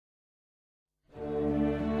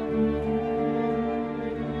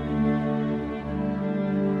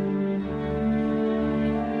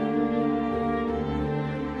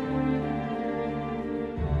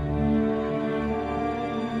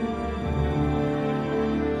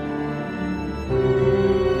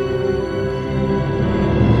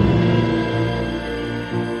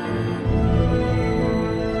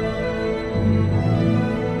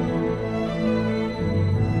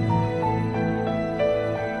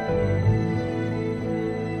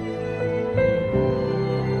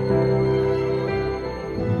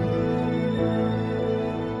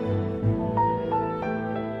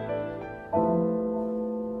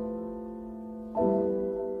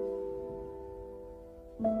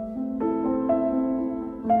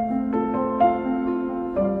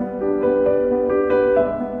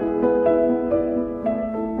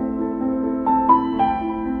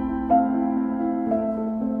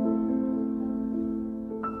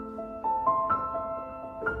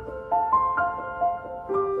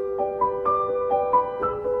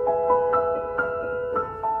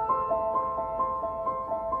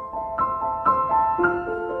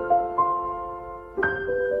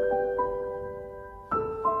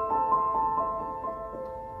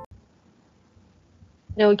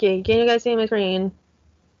Okay, can you guys see my screen?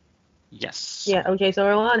 Yes. Yeah, okay, so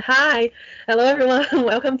we're on. Hi! Hello, everyone.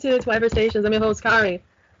 Welcome to Twyver Stations. I'm your host, Kari.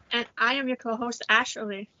 And I am your co-host,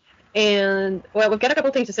 Ashley. And, well, we've got a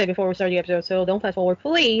couple things to say before we start the episode, so don't fast forward,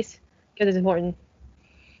 please, because it's important.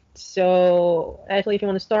 So, Ashley, if you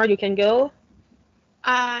want to start, you can go.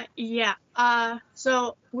 Yeah.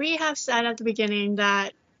 So we have said at the beginning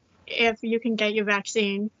that if you can get your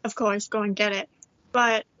vaccine, of course, go and get it.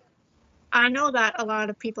 But I know that a lot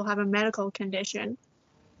of people have a medical condition.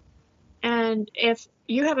 And if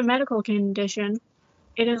you have a medical condition,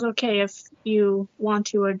 it is okay if you want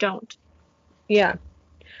to or don't. Yeah,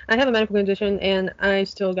 I have a medical condition, and I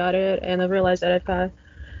still got it, and I realized that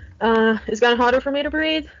it's gotten harder for me to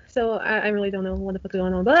breathe, so I really don't know what the fuck is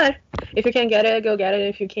going on. But if you can get it, go get it.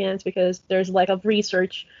 If you can't, because there's lack of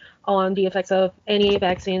research on the effects of any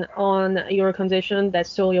vaccine on your condition,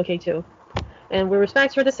 that's totally okay too. And we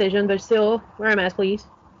respect your decision, but still wear a mask, please.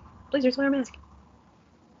 Please just wear a mask.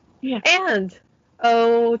 Yeah. And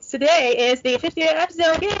today is the 50th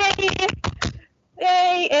episode. Yay!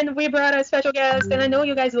 Yay! And we brought a special guest, and I know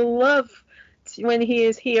you guys love when he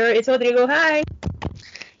is here. It's Rodrigo. Hi.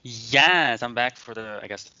 Yes, I'm back for the, I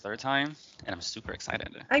guess, the third time, and I'm super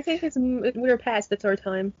excited. I think we're past the third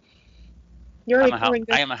time. You're I'm a hou- recurring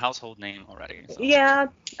I this. am a household name already, so Yeah,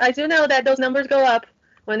 I do know that those numbers go up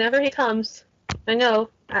whenever he comes. I know.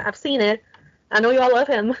 I've seen it. I know you all love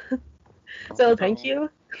him. So thank Rodrigo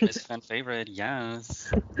you. is fan favorite. Yes.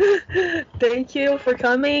 Thank you for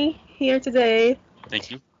coming here today. Thank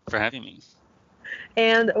you for having me.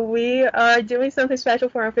 And we are doing something special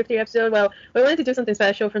for our 50th episode. Well, we wanted to do something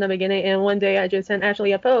special from the beginning, and one day I just sent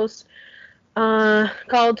Ashley a post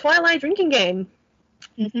called Twilight Drinking Game.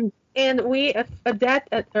 Mm-hmm. And we adapt.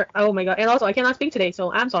 Oh my god! And also, I cannot speak today,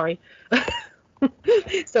 so I'm sorry.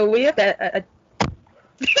 So we have that.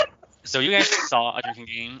 So you guys saw a drinking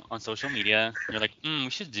game on social media. You're like, we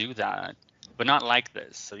should do that, but not like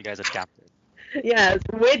this. So you guys adapted. Yes,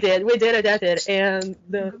 we did. We did adapt it, and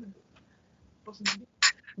the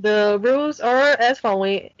rules are as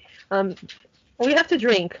following. Um, we have to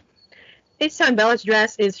drink. Each time Bella's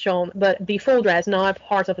dress is shown, but the full dress, not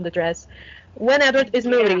parts of the dress. When Edward is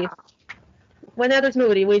moody,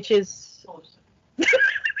 which is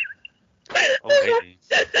Okay.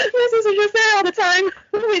 my sister just say all the time,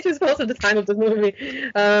 which is most of the time of the movie.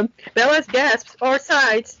 Bella's gasps or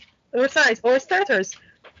stutters,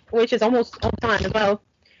 which is almost all the time as well.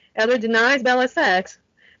 Edward denies Bella's sex.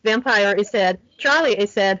 Vampire is said. Charlie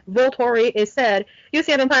is said. Volturi is said. You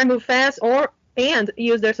see a vampire move fast and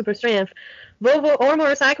use their super strength. Volvo or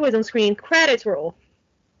motorcycle is on screen. Credits roll.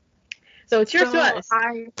 So cheers to us.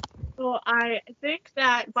 I think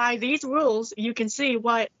that by these rules, you can see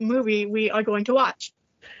what movie we are going to watch.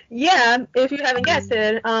 Yeah, if you haven't guessed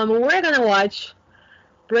it, we're gonna watch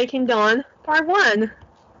Breaking Dawn Part 1.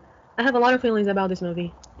 I have a lot of feelings about this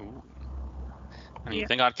movie. Ooh. I mean, Yeah.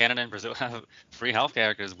 thank God Canada and Brazil have free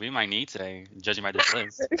healthcare because we might need today, judging by this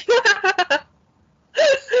list.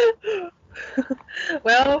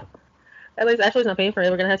 Well, at least Ashley's not paying for it.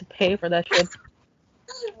 We're gonna have to pay for that shit.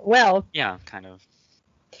 Well, Yeah, kind of.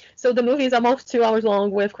 so the movie is almost 2 hours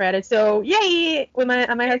long with credits. So yay! I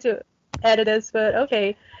might have to edit this, but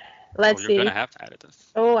okay. Oh, Let's you're gonna see. have to edit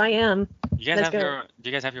this. Oh, I am. You guys Let's have go. your Do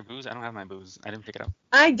you guys have your booze? I don't have my booze. I didn't pick it up.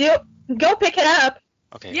 I do. Go pick it up.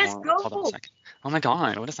 Okay, Yes, hold on a go. second. Oh my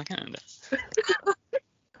God, wait a second.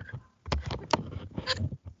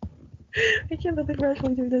 I can't believe we're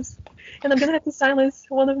actually doing this. And I'm gonna have to silence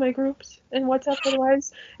one of my groups in WhatsApp,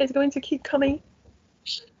 otherwise it's going to keep coming.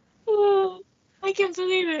 Oh, I can't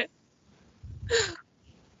believe it.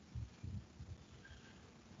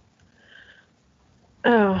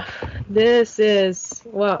 Oh, this is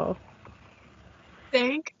whoa.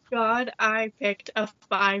 Thank God I picked a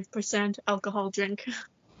 5% alcohol drink.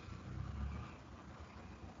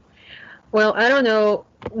 Well, I don't know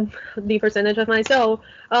the percentage of myself.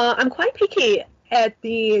 I'm quite picky at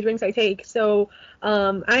the drinks I take. So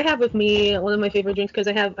I have with me one of my favorite drinks because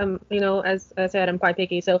I have, as I said, I'm quite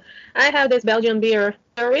picky. So I have this Belgian beer,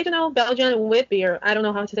 the original Belgian wheat beer. I don't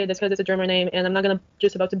know how to say this because it's a German name, and I'm not gonna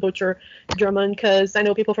just about to butcher German because I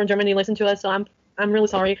know people from Germany listen to us. So I'm really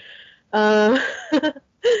sorry. But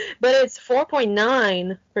it's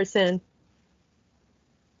 4.9%.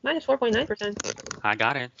 Mine is 4.9%. I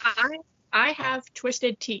got it. I have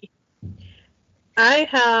twisted tea. I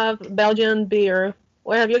have Belgian beer.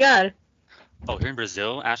 What have you got? Oh, here in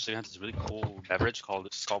Brazil, actually, we have this really cool beverage called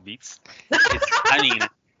Skull Beats. I mean,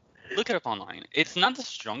 look it up online. It's not the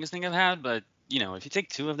strongest thing I've had, but if you take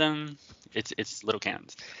two of them, it's little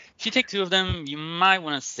cans. If you take two of them, you might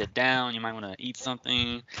want to sit down, you might want to eat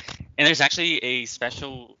something. And there's actually a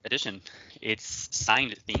special edition. It's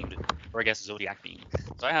signed themed, or I guess Zodiac themed.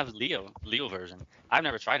 So I have Leo version. I've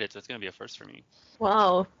never tried it, so it's gonna be a first for me.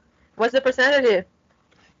 Wow. What's the percentage?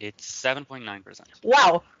 It's 7.9%.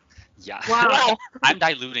 Wow. Yeah. Wow. I'm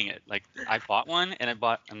diluting it. Like I bought one, and I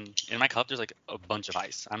bought in my cup. There's like a bunch of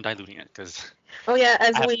ice. I'm diluting it because Oh yeah, I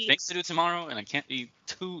have things to do tomorrow, and I can't be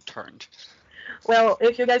too turned. well,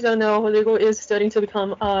 if you guys don't know, Rodrigo is studying to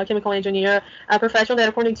become a chemical engineer, a profession that,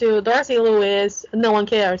 according to Darcy Lewis, no one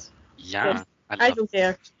cares. Yeah. Yes, I do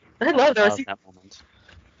care. I love love Darcy. that moment.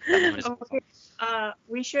 That moment is Okay.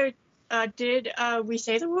 We should. Did we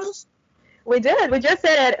say the rules? We did. We just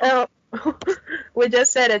said it. We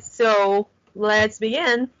just said it. So let's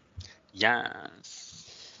begin.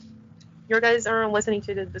 Yes. You guys are listening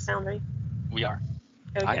to the sound, right? We are.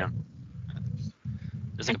 Okay. I am.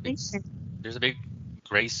 There's like there's a big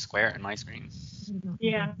gray square in my screen.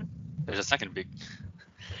 Yeah. There's a second big.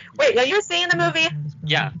 Wait, are you seeing the movie?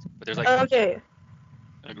 Yeah, but there's like Okay.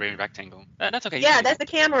 a gray rectangle. That's okay. Yeah, that's the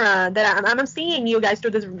camera that I'm seeing you guys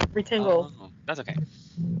through this rectangle. Oh, that's okay.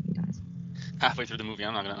 Halfway through the movie,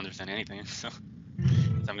 I'm not gonna understand anything, so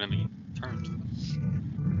I'm gonna be turned.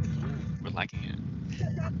 We're liking it.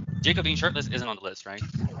 Jacob being shirtless isn't on the list, right?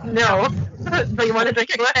 No. But you want to drink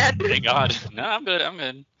it? Go ahead. Thank God. No, I'm good. I'm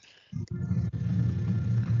good.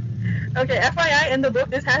 Okay, FYI, in the book,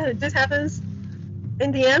 this happens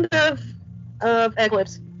in the end of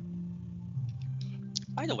Eclipse.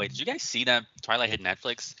 By the way, did you guys see that Twilight hit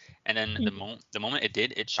Netflix, and then the moment it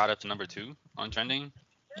did, it shot up to number 2 on trending?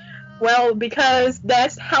 Well, because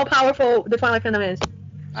that's how powerful the Twilight fandom is,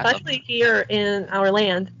 I love especially here in our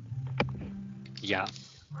land. Yeah.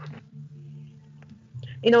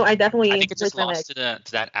 I definitely. I think it just listened lost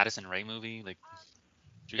to that Addison Rae movie. Like,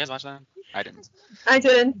 did you guys watch that? I didn't. I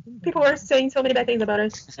didn't. People were saying so many bad things about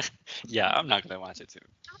it. Yeah, I'm not gonna watch it too.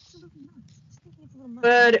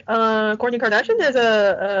 But Kourtney Kardashian has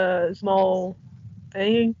a small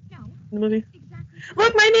thing in the movie.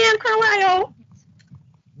 Look, my man Carlisle.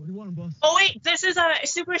 What do you want, boss? Oh wait, this is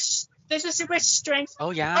super strength.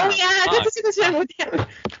 Oh yeah. Oh yeah, Fuck. this is the with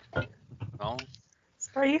him. Well,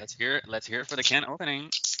 Sorry. let's hear it for the can opening.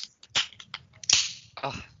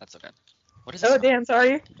 Oh, that's so good. What is this? Oh damn,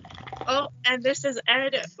 sorry. Oh, and this is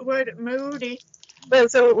Edward Moody. Well,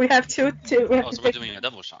 so we have two. Oh, so we're doing a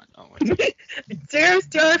double shot. Oh wait. Cheers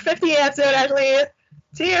to our 50th episode, actually.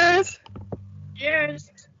 Cheers. Cheers.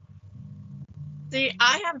 See,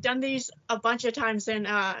 I have done these a bunch of times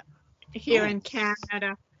here in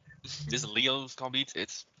Canada. This Leo's call beats.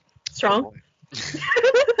 It's Strong.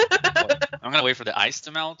 I'm gonna wait for the ice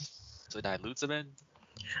to melt so it dilutes a bit.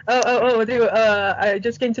 Dude, I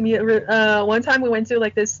just came to meet, one time we went to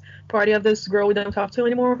like this party of this girl we don't talk to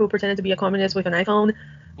anymore who pretended to be a communist with an iPhone.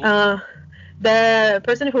 The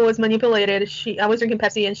person who was manipulated, I was drinking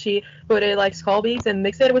Pepsi and she put it like Skull Beats and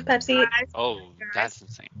mixed it with Pepsi. Oh, that's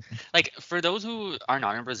insane. Like, for those who are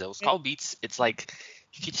not in Brazil, Skull Beats, it's like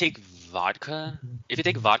if you take vodka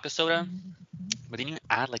soda, but then you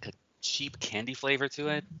add like a cheap candy flavor to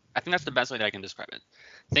it. I think that's the best way that I can describe it.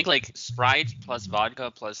 Think like Sprite plus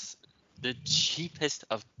vodka plus the cheapest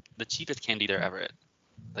candy there ever is.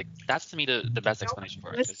 Like, that's to me the best explanation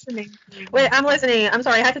for it. Listening. Wait, I'm listening. I'm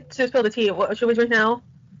sorry, I had to spill the tea. What should we drink now?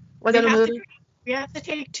 Was that a mood? We have to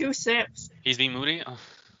take 2 sips. He's being moody? Oh,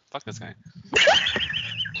 fuck this guy.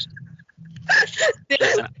 There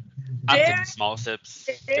Listen, I'm taking small sips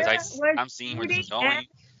because was I'm seeing where this is going.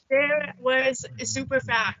 There was super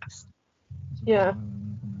fast. Yeah.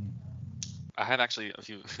 I have actually a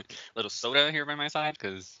few little soda here by my side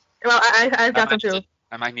because Well, I've got some too.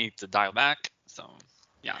 I might need to dial back. So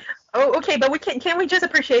yeah. Oh, okay, but can we just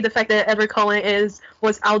appreciate the fact that Edward Cullen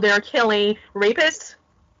was out there killing rapists?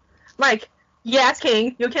 Like, yes,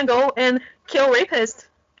 King, you can go and kill rapists.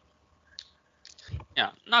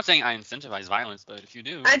 Yeah, not saying I incentivize violence, but if you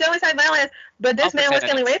do, I don't incite violence, but this man was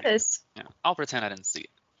pretend I killing didn't see rapists. yeah, I'll pretend I didn't see it.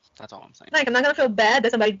 That's all I'm saying. Like, I'm not gonna feel bad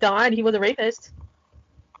that somebody died. He was a rapist.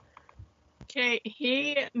 Okay,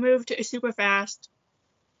 he moved super fast.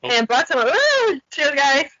 Oh. And brought some. Ooh, cheers,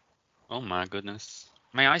 guys. Oh my goodness,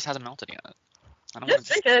 my ice hasn't melted yet. I don't Just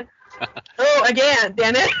want drink it. Oh, again,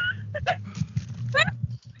 damn it.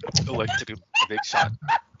 Oh, I took a big shot.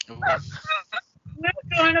 Ooh.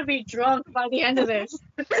 We're going to be drunk by the end of this.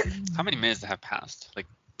 How many minutes have passed? Like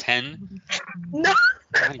 10? No.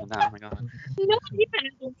 Not even that. Oh my god. Not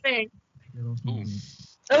even a thing. Ooh.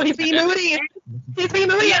 Oh, he's being moody. He's being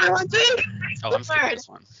moody, everyone. Drink. Oh,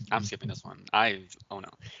 I'm skipping this one. Oh no.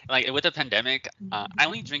 Like with the pandemic, I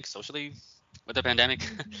only drink socially with the pandemic,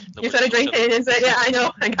 the You word started socially, drinking and said, yeah, I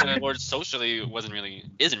know. I got the it. word socially isn't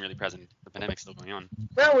really present. The pandemic's still going on.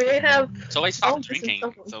 Well, we have. So I Oh, stopped this is drinking.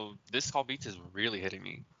 so fun. So this Call Beats is really hitting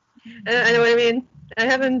me. I know what I mean. I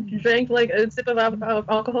haven't drank like a sip of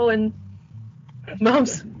alcohol in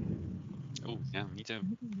months. Oh yeah, me too.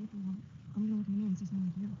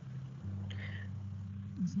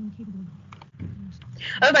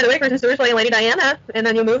 Oh, by the way, Kristen Stewart's playing Lady Diana in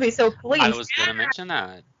a new movie, so please. I was gonna mention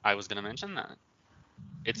that.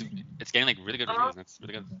 It's getting like really good reviews. That's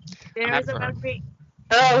really good. I'm There's happy for her. about to be.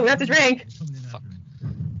 Oh, we have to drink. Fuck.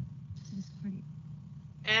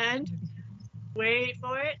 And wait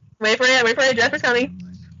for it. Wait for it. Jasper's coming.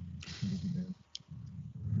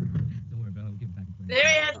 Don't worry about it. I'll get back and play. There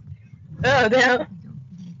he is. Oh, damn.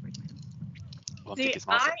 Well, I'm See, taking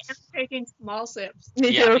small I am sips. taking small sips. Me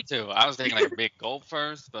Yeah, too. me too. I was taking like a big gulp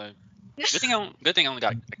first, but good thing I only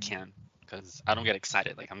got a can because I don't get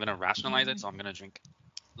excited. Like I'm gonna rationalize it, so I'm gonna drink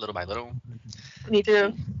little by little. Me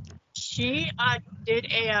too. She did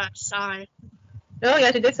a sigh. Oh,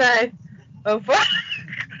 yeah, she did say. Oh, fuck.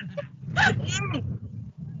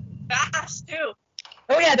 Fast too.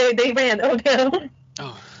 Oh, yeah, they ran. Oh, damn.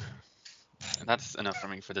 Oh, that's enough for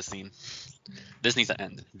me for this scene. This needs to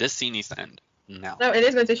end. This scene needs to end now. No, it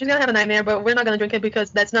is going to. She's going to have a nightmare, but we're not going to drink it because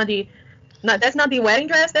that's not the wedding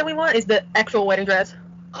dress that we want. It's the actual wedding dress.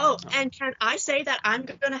 Oh, and can I say that I'm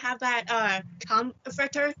gonna have that cum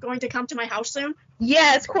affector going to come to my house soon?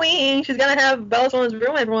 Yes, Queen. She's going to have Bella Swan's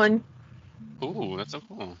room, everyone. Ooh, that's so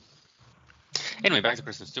cool. Anyway, back to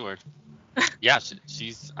Kristen Stewart. Yeah,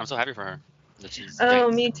 she's. I'm so happy for her that she's. Oh,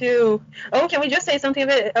 getting- me too. Oh, can we just say something a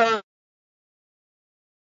bit?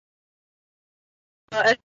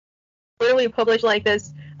 Literally published like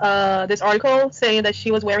this article saying that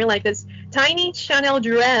she was wearing like this tiny Chanel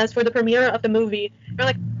dress for the premiere of the movie. We're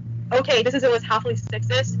like, okay, it was halfly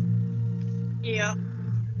sexist. Yeah.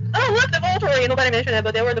 Oh, look, the Volturi. Nobody mentioned it,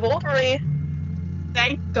 but they were the Volturi.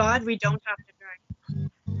 Thank God we don't have to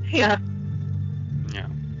drink. Yeah. Yeah.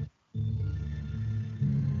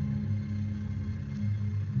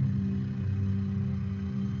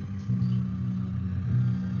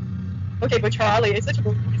 Okay, but Charlie, it's such a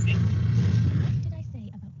good scene. What did I say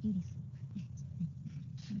about beauty?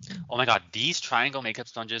 Oh my god, these triangle makeup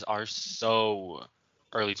sponges are so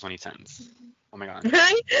early 2010s. Oh my god.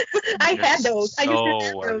 Right? I They're had those. I used to so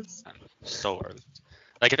have early those. 2010s. So early.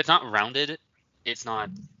 Like if it's not rounded, it's not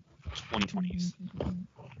 2020s.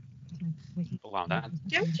 Oh, wow, that.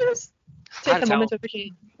 Can you just How take to a tell, moment to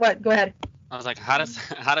appreciate? What? Go ahead. I was like, how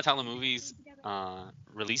to tell the movie's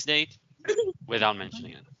release date without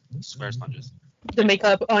mentioning it. Square sponges. The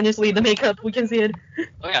makeup, honestly, the makeup, we can see it.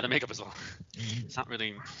 Oh yeah, the makeup as well. It's not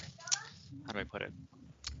really. How do I put it?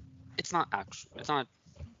 It's not actual. It's not.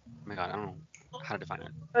 Oh my god, I don't know how to define it.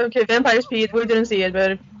 Okay, Vampire Speed, we didn't see it,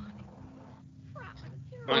 but Oh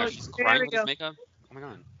my god, she's There crying we with this go. makeup. Oh my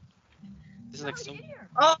god. This is like so.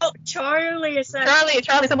 Oh, Charlie is saying.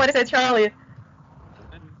 Charlie, somebody said Charlie.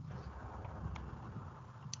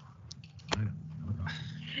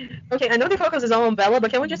 Okay, I know the focus is all on Bella,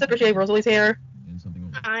 but can we just appreciate Rosalie's hair? And something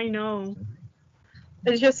else. I know.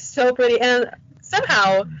 It's just so pretty, and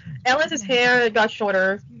somehow Ellis's hair got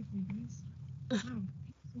shorter.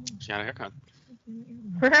 She had a haircut.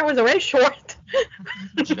 Her hair was already short.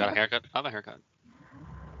 She got a haircut of a haircut.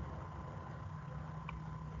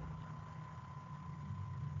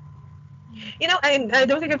 You know, I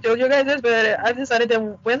don't think I've told you guys this, but I've decided that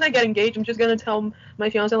when I get engaged, I'm just gonna tell my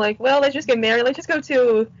fiance like, well, let's just get married. Let's just go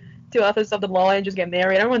to office of the law and just get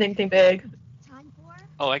married. I don't want anything big. Time for?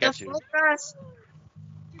 Oh, I The got you. full dress.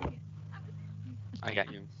 I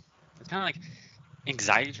got you. It's kind of like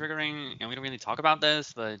anxiety triggering, and we don't really talk about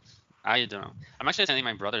this, but I don't know. I'm actually attending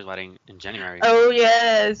my brother's wedding in January. Oh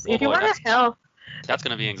yes. Oh, If you boy, wanna that's- help, That's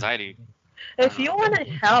gonna be anxiety. if you wanna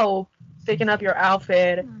help picking up your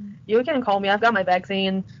outfit, you can call me. I've got my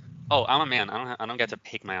vaccine. Oh, I'm a man. I don't get to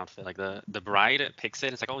pick my outfit. Like the bride picks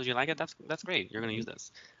it. It's like, oh, did you like it? That's great. You're gonna use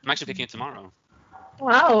this. I'm actually picking it tomorrow.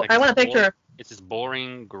 Wow, Like, I want a it's picture. It's this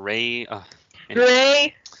boring gray. Anyway,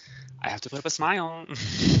 Gray. I have to put up a smile.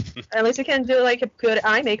 At least you can do like a good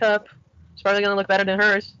eye makeup. It's probably gonna look better than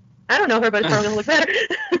hers. I don't know her, but it's probably gonna look better.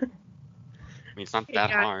 I mean, it's not that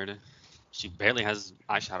Yeah. hard. She barely has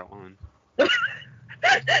eyeshadow on.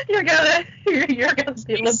 you're gonna be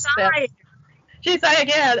She lip step. sighed. She sighed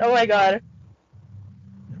again. Oh my god.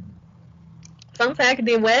 Fun fact: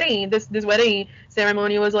 the wedding, this wedding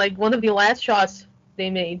ceremony was like one of the last shots they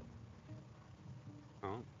made.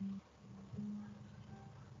 Oh,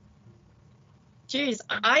 Jeez,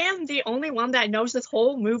 I am the only one that knows this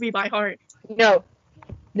whole movie by heart. No,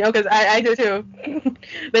 because I do too.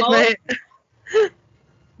 That's Oh. my.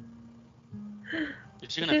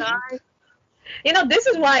 She's gonna. You know, this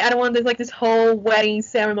is why I don't want this whole wedding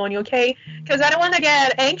ceremony, okay? Because I don't want to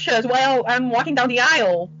get anxious while I'm walking down the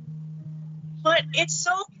aisle. But it's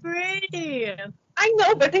so pretty. I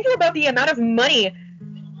know, but thinking about the amount of money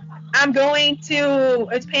I'm going to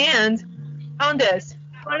spend on this.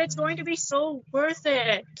 But it's going to be so worth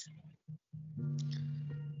it.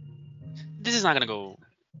 This is not gonna go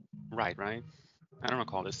right? I don't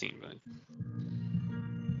recall this scene, but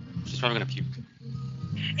she's probably gonna puke.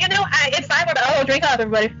 You know, it's fine, but oh, drink up,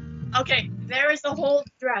 everybody. Okay, there is the whole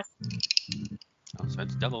dress. Oh, so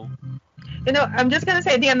it's double. You know, I'm just gonna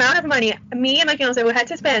say the amount of money me and my fiance we had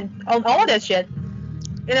to spend on all of this shit.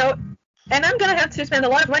 You know, and I'm gonna have to spend a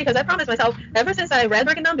lot of money because I promised myself ever since I read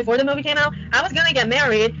Breaking Down before the movie came out, I was gonna get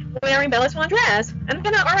married wearing Bella Swan dress, and I'm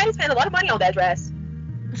gonna already spend a lot of money on that dress.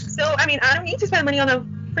 So I mean, I don't need to spend money on a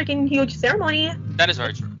freaking huge ceremony. That is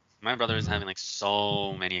very true. My brother is having like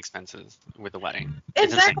so many expenses with the wedding.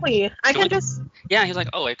 It's Exactly. insane. I So can it- just. Yeah, he's like,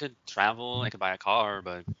 oh, I could travel, I could buy a car,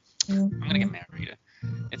 but I'm gonna get married.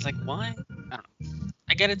 It's like, why? I don't know.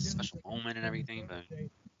 I get it's a special moment and everything, but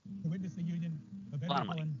a lot of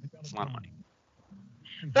money. It's a lot of money.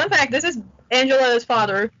 Fun fact: this is Angela's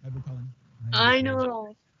father. I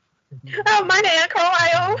know. Oh, my man,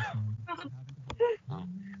 Carlisle. Oh.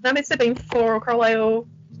 I'm sipping for Carlisle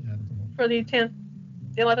for the 10th,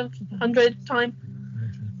 11th, 100th time.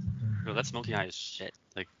 Bro, that smoky eye is shit.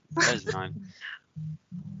 Like, that is not.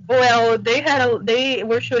 Well, they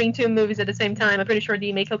were shooting 2 movies at the same time. I'm pretty sure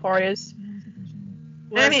the makeup artist.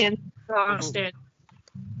 I mean, Frosted.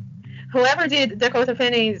 whoever did Dakota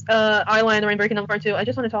Fanning's eyeliner in Breaking Down Part 2, I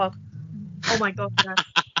just want to talk. Oh my god. Yeah.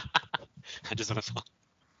 I just want to talk.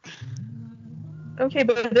 Okay,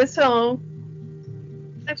 but this song,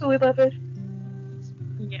 absolutely love it.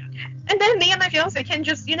 Yeah. And then me and my fiance can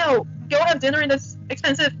just, you know, go have dinner in this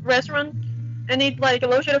expensive restaurant and eat like a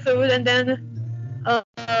low shit of food and then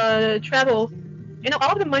travel. You know,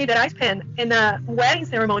 all of the money that I spend in a wedding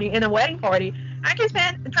ceremony, in a wedding party, I can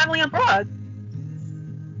spend traveling abroad.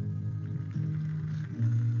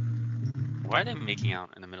 Why are they making out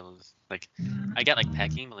in the middle of this? Like, I get like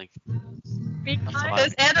pecking, but like, Because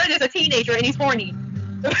Because Android is a teenager and he's horny.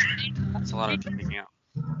 that's a lot of making out.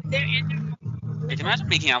 they're in Like, imagine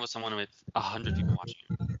making out with someone with 100 people watching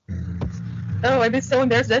you. Oh, I've been so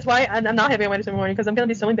embarrassed. That's why I'm not having a wedding ceremony, because I'm going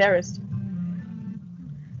to be so embarrassed.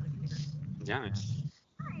 Yeah, it's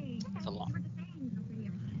a lot.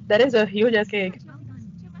 That is a huge ass cake.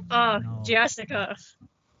 Jessica.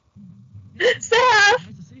 Steph!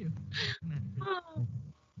 Nice to see you. Oh, I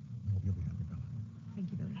hope you'll be happy, Bella.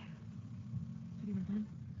 Thank you, Billy. Have you ever fun?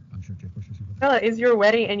 I'm sure Jake wishes you the Bella, is your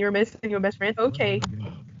wedding and you're missing your best friend? Okay. We're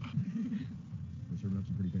serving up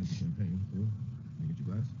some pretty fancy champagne. Cool. Can I get you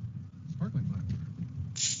a glass? Sparkling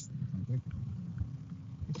glass. Okay.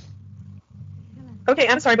 Okay,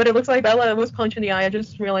 I'm sorry, but it looks like Bella was punched in the eye. I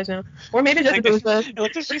just realized now. Or maybe just Like, because it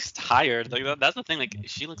looks like she's tired. Like, that's the thing. Like,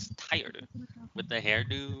 she looks tired with the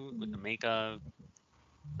hairdo, with the makeup,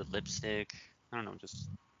 the lipstick. I don't know, just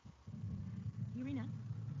Urina.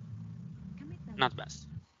 Come with Billy. not the best.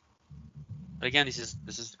 But again, this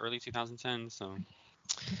is early 2010, so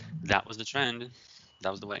that was the trend.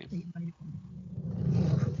 That was the way.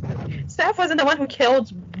 Steph wasn't the one who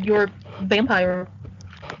killed your vampire.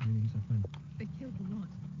 Maybe he's our friend. They killed the lot.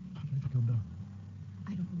 Tried to calm down.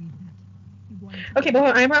 I don't believe that. He wanted to Okay, but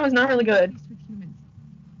her eyebrow was not really good. peace with humans.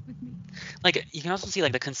 With me. Like, you can also see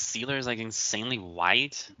like the concealer is like insanely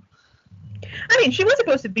white, I mean, she was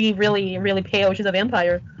supposed to be really, really pale. She's a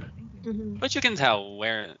vampire. Thank you. but you can tell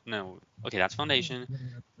where. No, okay, that's foundation.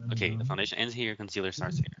 Okay, the foundation ends here, concealer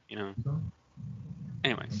starts here. You know.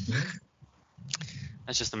 Anyway,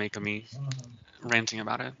 that's just the make of me ranting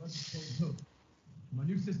about it. My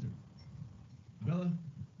new sister. Bella,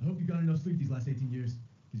 I hope you got enough sleep these last 18 years,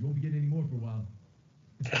 because you won't be getting any more for a while.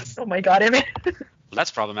 Oh my god, Emmett. Well, that's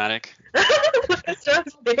problematic. That's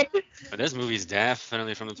just big. But this movie's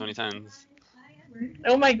definitely from the 2010s.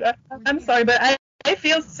 Oh my god. I'm sorry, but I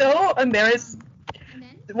feel so embarrassed. And then,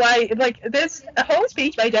 Why, like, this whole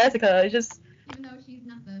speech by Jessica is just, even though she's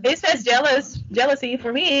not the. it says jealousy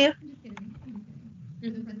for me. I'm just kidding.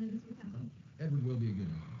 I'm the president of the school council. Edward will be a good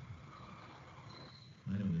one.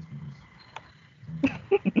 I know this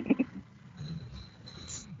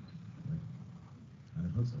because I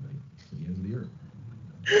hug somebody to the ends of the earth.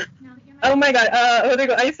 Now that you're my Oh my god,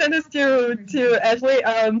 Rodrigo, I sent this to Ashley.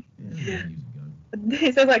 Yeah, I'm not using a gun.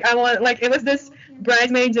 He says like, I want, like, it was this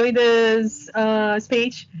bridesmaid doing this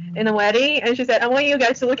speech in a wedding, and she said, I want you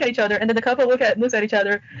guys to look at each other, and then the couple looks at each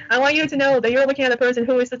other. I want you to know that you're looking at a person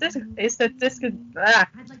who is I'd like to say her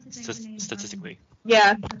name, Statistically.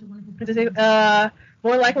 yeah, such a wonderful person.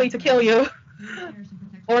 more likely to kill you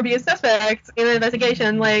or be a suspect in an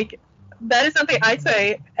investigation. Like, that is something I'd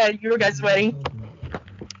say at your guys' wedding.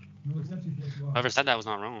 Whoever said that was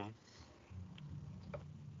not wrong.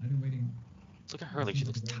 I've been waiting. Look at her, like she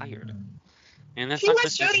looks tired. And that's She not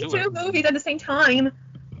was supposed to shooting do it. 2 movies at the same time.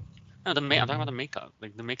 No, I'm talking about the makeup.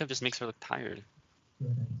 Like the makeup just makes her look tired.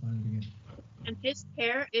 And his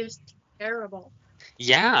hair is terrible.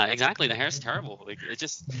 Yeah, exactly. The hair's terrible. Like it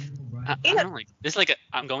just, I don't know. Like it's like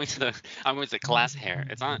I'm going to the class hair.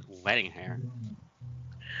 It's not wedding hair.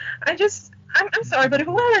 I'm sorry, but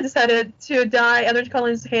whoever decided to dye Edward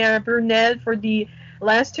Cullen's hair brunette for the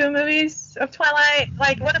last 2 movies of Twilight,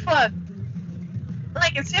 like, what the fuck?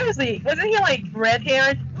 Like, seriously, wasn't he, like,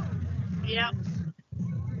 red-haired? Yeah.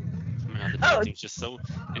 Oh my god, the dancing's just so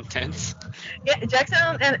intense. Yeah, Jackson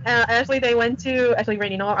and Ashley, they went to, actually,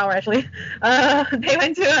 Rainy, no, our Ashley, they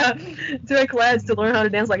went to a class to learn how to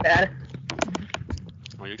dance like that.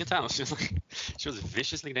 Oh, you can tell. She was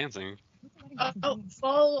viciously dancing.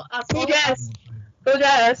 Full jazz. Go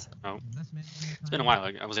Jazz. Oh, it's been a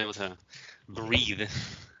while. I was able to breathe.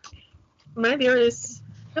 My beer is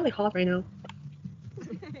really hot right now.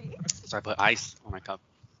 So I put ice on my cup,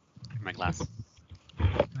 in my glass.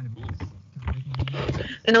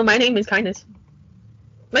 And no, my name is Kindness.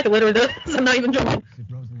 Like, literally, I'm not even joking.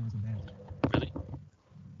 Really?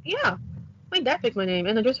 Yeah. My dad picked my name,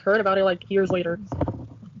 and I just heard about it, like, years later.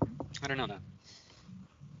 I don't know that.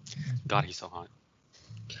 God, he's so hot.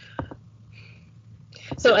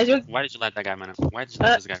 So, as you Why did you let that guy run? Why did you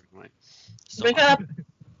let this guy run away? So drink hot. up,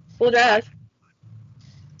 full dress.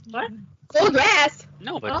 What? Full dress!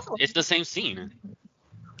 No, but Oh. it's the same scene.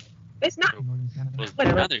 It's not. It was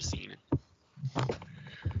Whatever. another scene.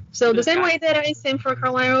 So, the same way that I sim for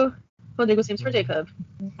Carlisle, Rodrigo sims for Jacob.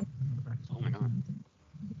 Oh my god.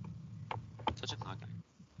 Such a hot guy.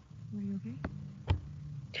 Are you okay?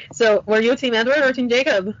 So, were you Team Edward or Team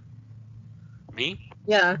Jacob? Me?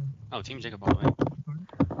 Yeah. Oh, Team Jacob all the way.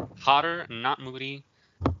 Hotter, not moody,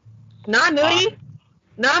 Not moody?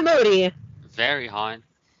 Not moody. very hot,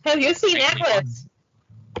 Have you seen Extremely Eclipse?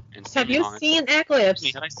 Have insanely you hot. seen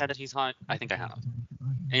Eclipse? Had I said that he's hot? I think I have.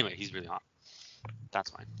 Anyway, he's really hot. That's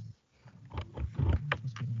fine.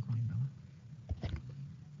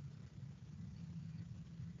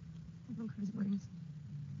 Everyone cries at weddings.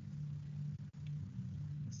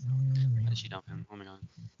 Why did she dump him? Oh my god.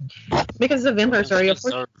 Because it's a vampire story, of She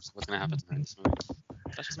course. deserves what's gonna happen to her in this movie.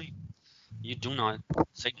 That's just me. You do not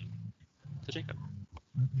say no to Jacob.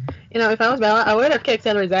 You know, if I was Bella, I would have kicked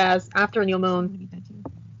Edward's ass after New I'm Moon. gonna eat that too.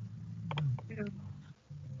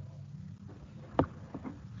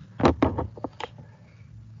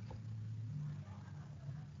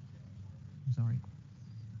 I'm sorry.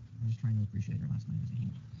 I'm just trying to appreciate your last night as a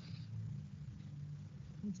human.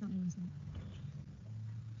 It's not my last night.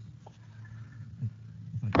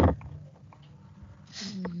 I thought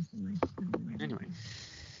Anyway.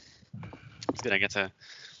 It's good I get to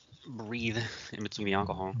breathe in between the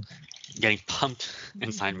alcohol. Getting pumped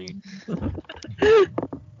inside me. I'm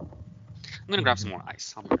gonna grab some more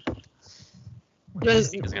ice. I'll be right back. This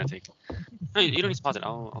scene is gonna take. No, you don't need to pause it.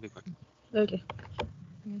 I'll be quick. Okay.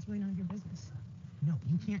 Yeah, it's really none of your business. No,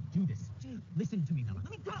 you can't do this. Jake, listen to me, Bella.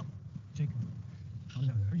 Let me go. Jake, calm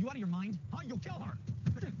down. Are you out of your mind? Huh? You'll kill her.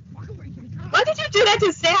 Walk away from me. Why did you do that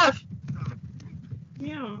to Steph?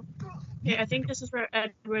 Yeah. Yeah, I think this is where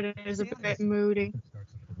Edward is a bit moody.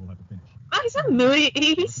 We'll have to finish. Oh, he's not moody.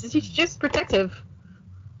 He's just protective.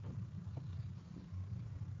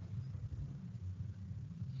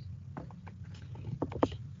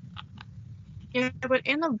 Yeah, but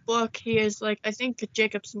in the book, he is like, I think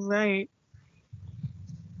Jacob's right.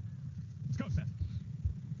 Let's go, Seth.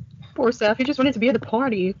 Poor Steph. He just wanted to be at the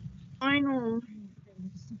party. I know.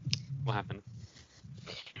 What happened?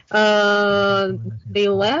 They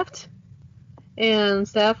left, and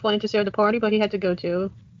Steph wanted to stay at the party, but he had to go too.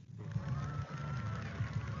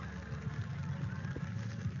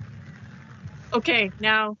 Okay,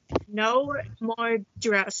 now, no more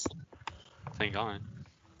dress. Thank God.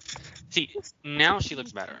 See, now she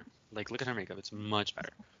looks better. Like, look at her makeup. It's much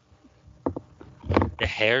better. The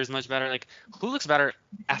hair is much better. Like, who looks better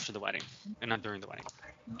after the wedding and not during the wedding?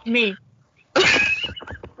 Me.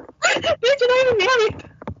 Bitch, you're not even married.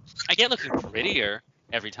 I get looking prettier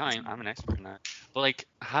every time. I'm an expert in that. But, like,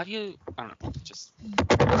 how do you... I don't know. It just...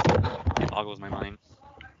 It boggles my mind.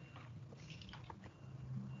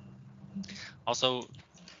 Also,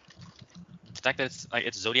 the fact that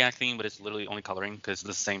it's Zodiac theme, but it's literally only coloring because it's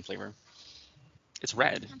the same flavor. It's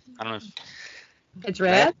red. I don't know if... It's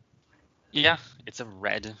red? Yeah, it's a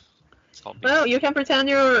red. It's called Well, you can pretend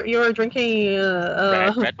you're drinking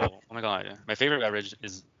Red Bull. Oh my god. My favorite beverage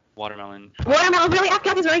is watermelon. watermelon. Really, I've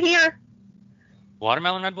got this right here.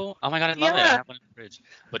 Watermelon Red Bull? Oh my god, I love it. I Yeah. have one in the fridge.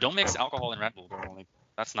 But don't mix alcohol in Red Bull, bro. Like,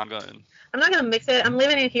 that's not good. I'm not gonna mix it. I'm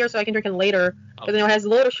leaving it here so I can drink it later Oh, because it has a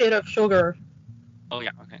little shit of sugar. oh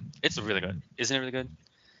yeah, okay. It's really good. Isn't it really good?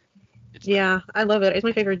 It's Yeah, I love it. It's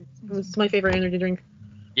my favorite. It's my favorite energy drink.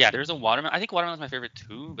 Yeah, there's a watermelon. I think watermelon is my favorite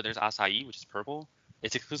too, but there's acai, which is purple.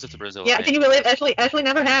 It's exclusive to Brazil. Yeah, I can think. you believe Ashley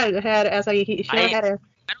never had acai? She never had it.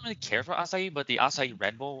 I don't really care for acai, but the acai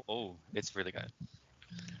Red Bull, oh, it's really good.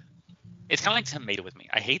 It's kind of like tomato with me.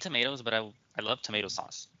 I hate tomatoes, but I love tomato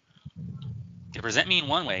sauce. They present me in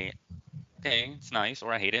one way, okay, it's nice,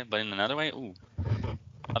 or I hate it, but in another way, ooh,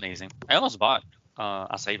 amazing. I almost bought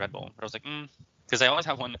acai Red Bull, but I was like, because I always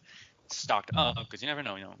have one stocked up, because you never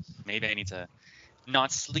know, maybe I need to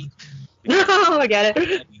not sleep. Oh, I get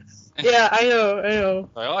it. Yeah, I know.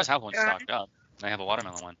 So I always have one Yeah. stocked up, and I have a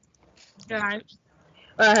watermelon one. Yeah.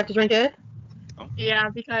 I have to drink it. Yeah,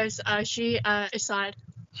 because she is sad.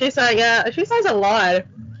 She says a lot.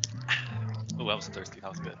 Oh, I was thirsty.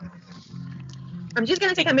 That was good. I'm just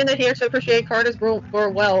gonna take a minute here to appreciate Carter's well,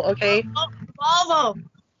 okay? Volvo!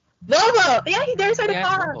 Volvo! Yeah, he's there inside the Yeah,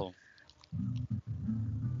 car. Volvo.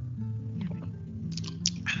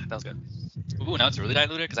 That was good. Ooh, now it's really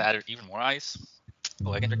diluted because I added even more ice.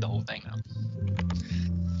 Oh, I can drink the whole thing now.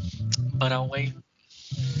 But I'll wait.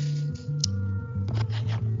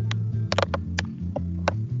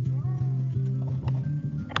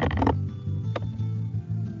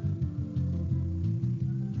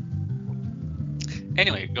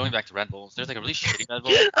 Anyway, going back to Red Bulls, there's like a really shitty Red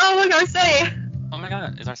Bull. Oh my god, say. Oh my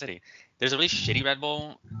god, it's our city. There's a really shitty Red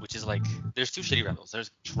Bull, which is like, there's two shitty Red Bulls. There's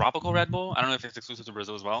Tropical Red Bull. I don't know if it's exclusive to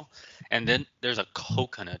Brazil as well. And then there's a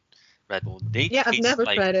coconut Red Bull. They Yeah, I've taste never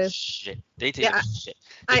like tried it. shit. They taste Yeah, like shit.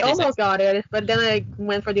 They I taste almost got it, but then I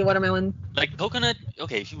went for the watermelon. like coconut.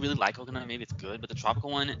 Okay, if you really like coconut, maybe it's good. But the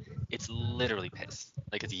tropical one, it's literally piss.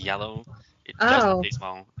 Like it's yellow. It Oh. doesn't taste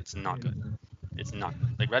well. It's not good. It's not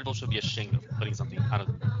good. Like Red Bull should be ashamed of putting something out of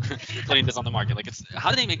putting this on the market. Like it's how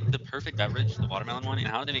do they make the perfect beverage, the watermelon one, and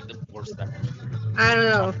how do they make the worst beverage? I don't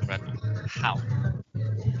know. Red Bull. How?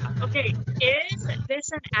 Okay, is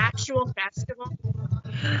this an actual festival?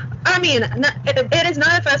 I mean, it is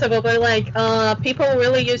not a festival, but like, people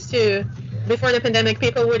really used to, before the pandemic,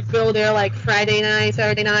 people would go there like Friday night,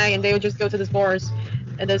 Saturday night, and they would just go to these bars.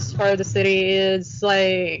 And this part of the city is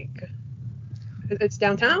like, it's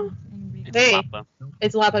downtown? It's Hey. Lapa.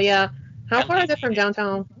 It's Lapa, yeah. How far is it from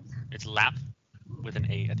downtown? It's Lap with an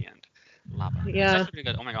A at the end. Lapa. It's Yeah. actually pretty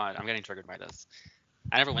good. Oh my god, I'm getting triggered by this.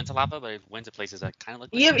 I never went to Lapa, but I've went to places that kind of look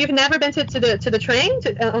like You've never been to the train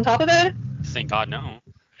on top of it? Thank God, no.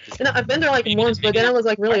 You know, I've been there like Maybe- once, but then I was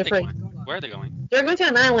like really Where are they afraid. going? Where are they going? They're going to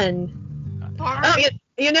an island. Park? Oh,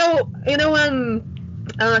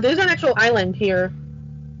 there's an actual island here.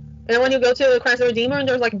 And when you go to Christ the Redeemer,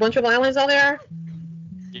 there's like a bunch of islands out there.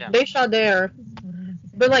 Yeah. They shot there.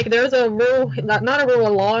 But like, there's a rule, not a rule, a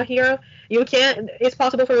law here. You can't. It's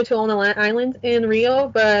possible for you to own an island in Rio,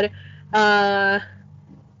 but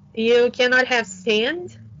you cannot have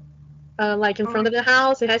sand, like in front of the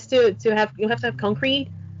house. It has to have. You have to have concrete,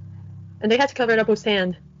 and they had to cover it up with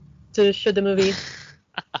sand to shoot the movie.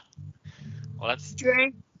 Well, that's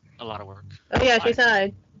Drink. a lot of work. Oh yeah, she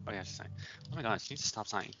said. Oh yeah, she's saying. Oh my god, she needs to stop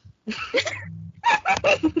sighing.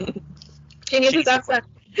 She needs to stop.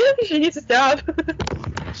 She needs to stop.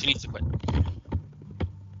 She needs to quit.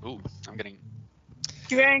 Ooh, I'm getting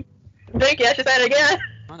Drink. Drink, yeah, she said it again.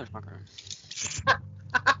 motherfucker. Shut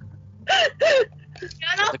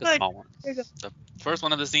I up, took a but small one. Here you The first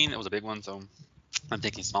one of the scene, it was a big one, so I'm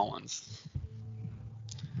taking small ones.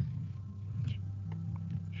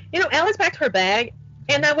 You know, Alice packed her bag,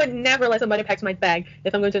 and I would never let somebody pack my bag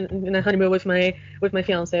if I'm going to in a honeymoon with my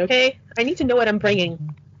fiance. Okay, I need to know what I'm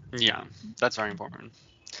bringing. Yeah, that's very important.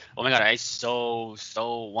 Oh my god, I so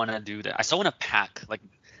want to do that. I so want to pack. Like,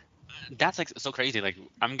 that's like so crazy. Like,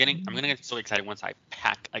 I'm gonna get so excited once I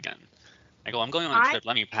pack again. I go, I'm going on a trip.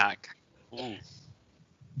 Let me pack. Ooh,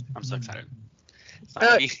 I'm so excited. It's not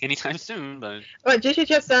gonna be anytime soon, but What did she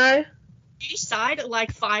just say? she sighed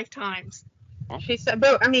like 5 times. She said,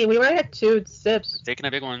 but I mean, we already had 2 sips. taking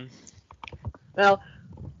a big one. Well,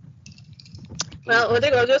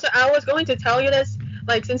 Rodrigo, I was going to tell you this.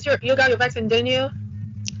 Like, since you got your vaccine, didn't you?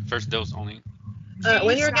 First dose only.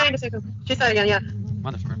 When you're getting the second, she said again, yeah.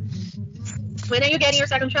 Motherfucker. When are you getting your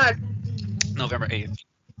second shot? November 8th.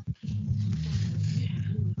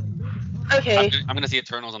 Okay. I'm gonna see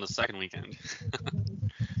Eternals on the second weekend.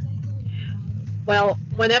 Well,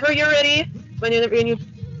 whenever you're ready, when you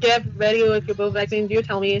get ready with your both vaccines, you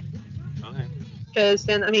tell me. Because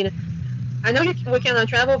then, I mean, I know we cannot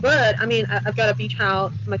travel, but I mean, I've got a beach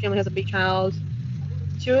house. My family has a beach house.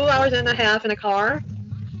 2 hours and a half in a car.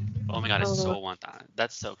 Oh my god, I so want that.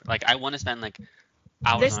 That's so like I want to spend like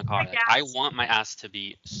hours This on a car. is Like, I gas. want my ass to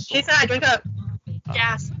be so. She said, drink up.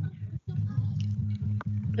 Gas.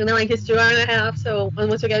 And then like it's 2 hours and a half. So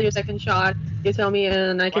once you get your second shot, you tell me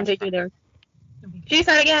and I can Watch take that. you there. She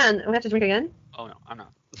said again. We have to drink again. Oh no, I'm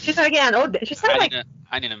not. She said again. Oh, she said like.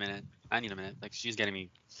 I need a minute. I need a minute. Like she's getting me.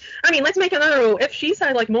 I mean, let's make another rule. If she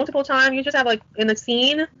said like multiple times, you just have like in a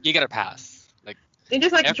scene, You gotta pass. Like you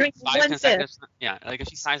just like every drink 5 one sip. consecutive. Yeah, like if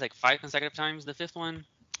she sighs like 5 consecutive times, the 5th one,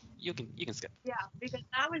 you can skip. Yeah, because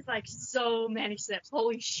that was like so many sips.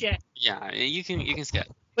 Holy shit. Yeah, you can skip.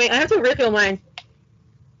 Wait, I have to refill mine.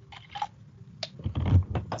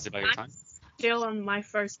 Is it by your I'm time? still on my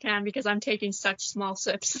first can because I'm taking such small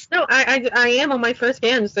sips. No, I am on my first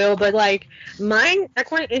scan still, but like mine,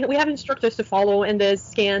 according we have instructors to follow in this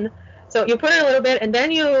scan. So you put it a little bit, and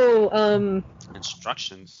then you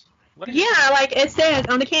Instructions. What? yeah, like it says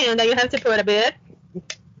on the can that you have to put a bit,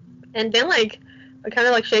 and then like kind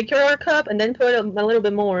of like shake your cup, and then put a little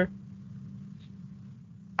bit more.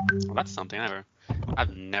 Well, that's something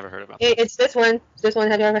I've never heard about. It's this one. This one.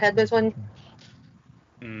 Have you ever had this one?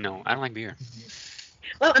 No, I don't like beer.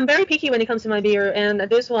 Well, I'm very picky when it comes to my beer, and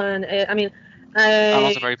this one, I mean, I'm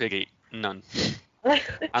also very picky. None.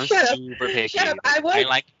 I'm shut up. super picky. Shut up. I would. I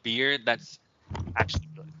like beer that's actually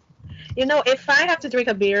good. You know, if I have to drink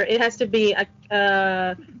a beer, it has to be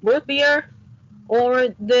a root beer or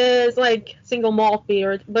this like single malt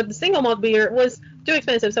beer. But the single malt beer was too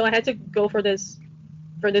expensive, so I had to go for this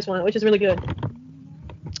one, which is really good.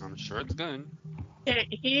 I'm sure it's good. Okay,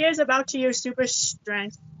 he is about to use super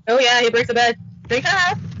strength. Oh yeah, he breaks the bed. Drink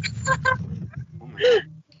up. Oh my god.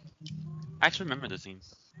 I actually remember the scene.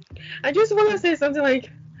 I just want to say something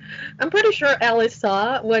like, I'm pretty sure Alice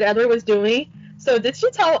saw what Edward was doing. So did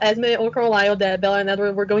she tell Esme or Carlisle that Bella and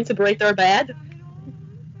Edward were going to break their bed?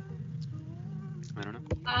 I don't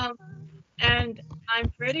know. And I'm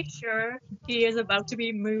pretty sure he is about to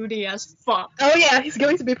be moody as fuck. Oh yeah, he's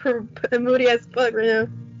going to be moody as fuck right now.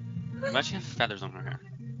 Why she have feathers on her hair?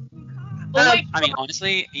 Oh my I mean,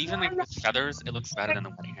 honestly, even like with feathers, it looks better than the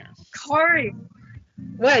wedding hair. Corey,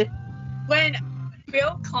 What? when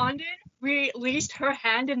Bill Condon released her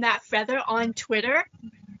hand in that feather on Twitter,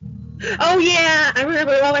 Oh yeah, I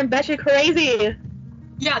remember it all went batshit crazy.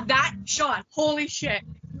 yeah, that shot, holy shit.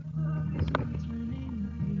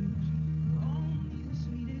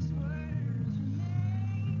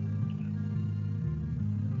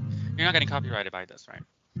 You're not getting copyrighted by this, right?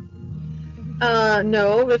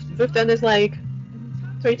 No, we've done this like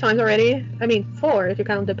 3 times already. I mean 4 if you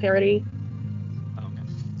count the parody. Oh, okay.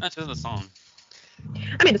 That's just the song.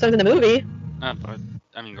 I mean the song's in the movie. But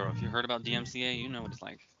I mean, girl, if you heard about DMCA, you know what it's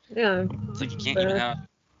like. Yeah. It's like you can't even have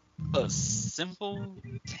a simple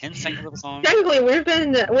 10 seconds of a song. Technically,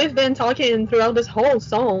 we've been talking throughout this whole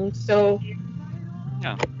song, so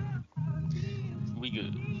Yeah. We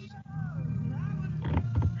good.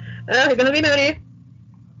 he's gonna be moody.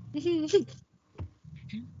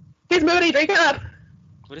 He's moody. Drink up.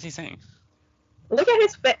 What is he saying? Look at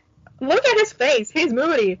his face. Look at his face. He's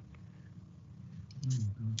moody.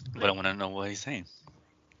 But I want to know what he's saying.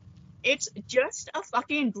 It's just a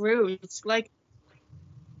fucking bruise. Like,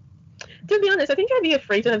 To be honest, I think I'd be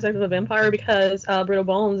afraid to have sex with a vampire because brittle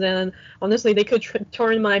bones, and honestly, they could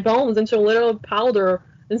turn my bones into a little powder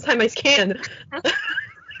inside my skin.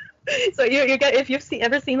 So you get, if you've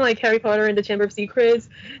ever seen like Harry Potter and the Chamber of Secrets,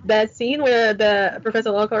 that scene where the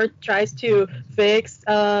Professor Lockhart tries to fix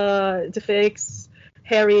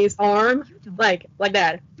Harry's arm, like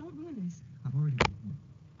that. Don't ruin this. I've already.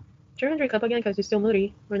 Try and drink up again because you're still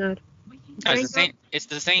moody or not. No, it's the same. It's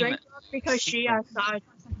the same. drink up because she outside.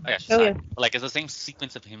 Oh yeah, she's Oh, sorry. yeah. Like it's the same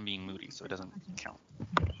sequence of him being moody, so it doesn't count.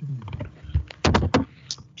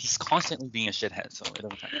 He's constantly being a shithead, so it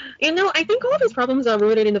doesn't count. You know, I think all of his problems are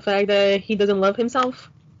rooted in the fact that he doesn't love himself.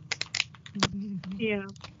 Yeah.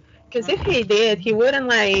 Because if he did, he wouldn't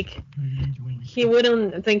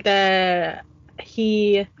think that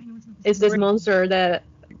he I know it's not the is this monster that.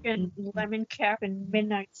 Fucking lemon cap and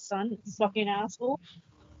midnight sun, fucking asshole.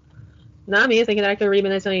 Not me thinking that I could read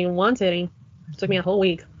Midnight Sun in one sitting. It took me a whole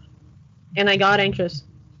week. And I got anxious.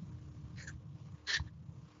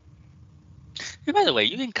 And by the way,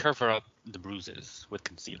 you can cover up the bruises with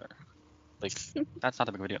concealer. Like that's not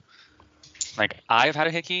that big of a deal. Like I've had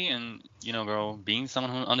a hickey, and you know, girl, being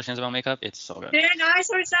someone who understands about makeup, it's so good. They're nice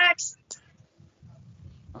for sex.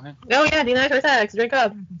 Okay. Oh yeah, deny her sex. Drink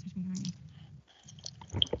up.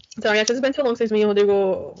 Sorry, guys, it's been too long since me and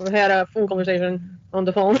Rodrigo had a full conversation. on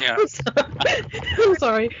the phone. Yeah. I'm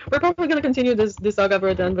sorry. We're probably gonna continue this saga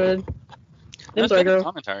for then, but I'm That's sorry, good girl.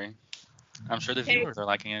 commentary. I'm sure the Okay. viewers are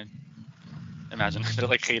liking it. Imagine they're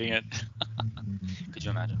like hating it. Could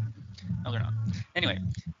you imagine? No, they're not. Anyway,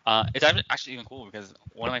 it's actually even cool because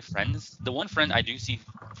one of my friends, the one friend I do see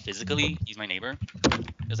physically, he's my neighbor.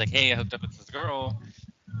 He was like, "Hey, I hooked up with this girl.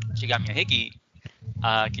 She got me a hickey.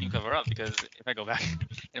 Can you cover up? Because if I go back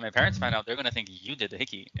and my parents find out, they're gonna think you did the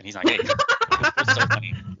hickey." And he's like, "Hey, it's so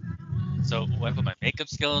funny." So when I put my makeup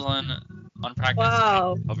skills on practice,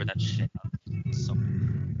 Wow. I covered that shit up. So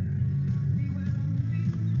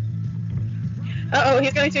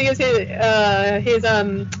He's going to use his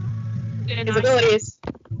abilities.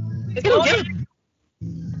 He's gonna jump.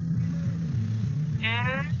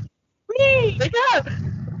 And whee! Wake up!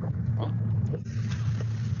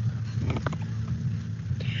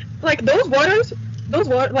 Like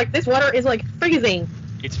like this water is like freezing,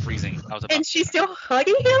 it's freezing. I was about. and she's still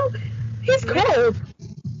hugging him. He's cold.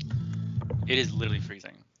 It is literally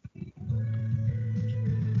freezing.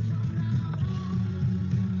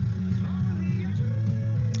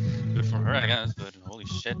 Good for her, I guess. But holy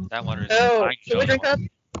shit, that water is. Oh, fine. should we drink up?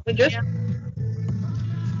 We just. Yeah.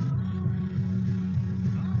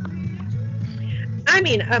 I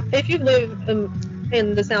mean, if you live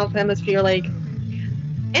in the South Hemisphere, like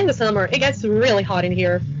in the summer, it gets really hot in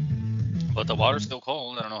here. But the water's still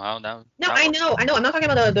cold. I don't know how that. No, that I works. know. I'm not talking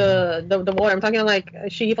about the water. I'm talking like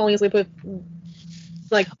she falling asleep with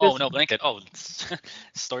like. Oh this- no, blanket. Oh,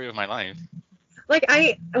 story of my life. Like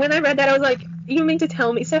when I read that, I was like, you mean to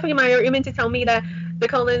tell me, Stephanie Meyer, you mean to tell me that the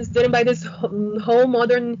Collins didn't buy this whole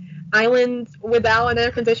modern island without an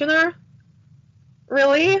air conditioner?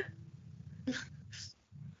 Really?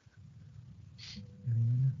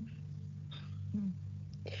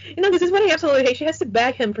 You know, this is what I absolutely hate. She has to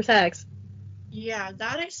beg him for sex. Yeah,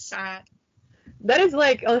 that is sad. That is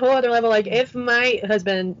like a whole other level. Like, if my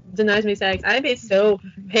husband denies me sex, I'd be so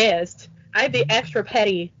pissed. I'd be extra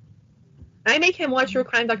petty. I make him watch true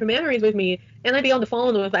crime documentaries with me, and I'd be on the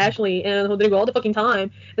phone with Ashley and Rodrigo all the fucking time,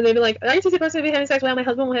 and they'd be like, "Are you supposed to be having sex? Well, my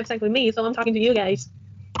husband won't have sex with me, so I'm talking to you guys."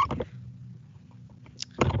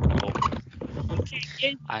 Well,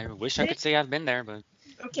 Okay, I wish I could say I've been there, but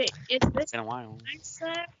is this it's been a while.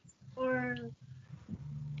 mindset or?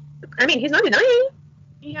 I mean, he's not denying.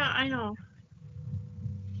 Yeah, I know.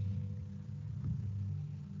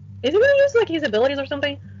 Is he gonna use like his abilities or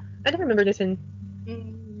something? I don't remember this in.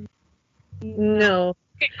 Mm, No.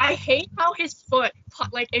 okay, I hate how his foot,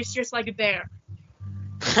 like, it's just like there.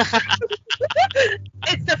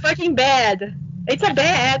 It's a fucking bed. It's a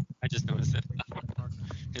bed. I just noticed it.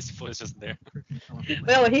 His foot is just there.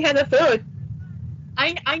 Well, he had a foot.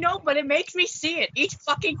 I know, but it makes me see it each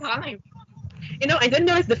fucking time. You know, I didn't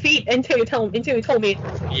notice the feet until you told me.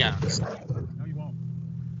 Yeah. No, you won't.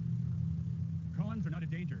 Collins are not a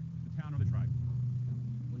danger to the town or the tribe.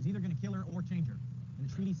 Well, he's either going to kill her or change her. And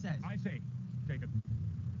the treaty says. I say, Jacob.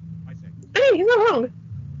 I say. I mean, he's not wrong.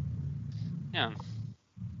 Yeah.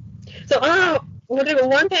 So, Rodrigo,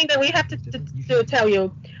 one thing that we have to tell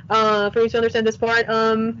you, for you to understand this part,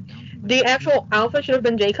 the actual alpha should have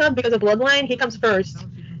been Jacob because of bloodline. He comes first,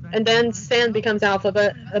 and then Sand becomes alpha.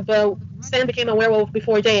 But Sand became a werewolf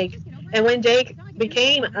before Jake, and when Jake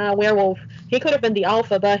became a werewolf, he could have been the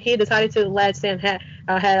alpha, but he decided to let Sand have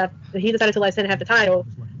the title.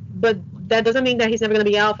 But that doesn't mean that he's never gonna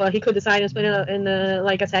be alpha. He could decide to split it in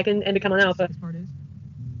like a second and become an alpha. Best part is,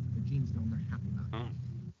 the genes don't very happy about it.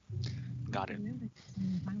 Oh. Got it.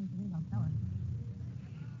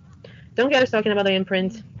 Don't get us talking about the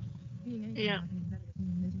imprint. Yeah.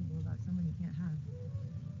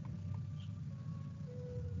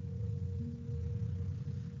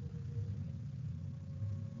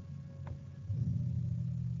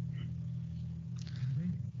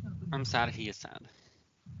 I'm sad he is sad.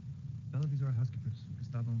 Televisor housekeepers,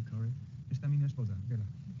 Gustavo, Corey. Esta mi esposa, Vera.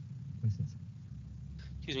 Gracias.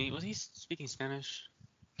 Excuse me, was he speaking Spanish?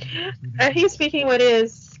 He's speaking what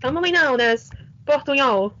is commonly known as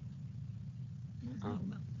Portuñol,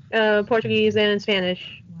 Portuguese and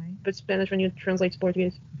Spanish, but Spanish when you translate to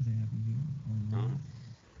Portuguese. Oh.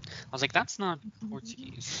 I was like, that's not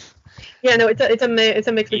Portuguese. Yeah, no, it's a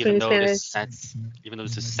mix between Spanish. Even though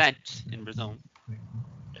this is set in Brazil.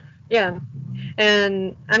 Yeah,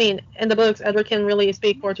 and I mean, in the books, Edward can really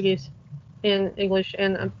speak Portuguese, and English,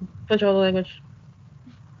 and a bunch of other language.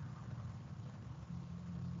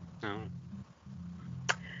 No.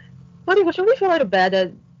 Well, should we feel a little bad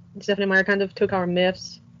that Stephanie Meyer kind of took our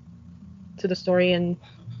myths to the story and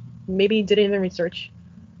maybe didn't even research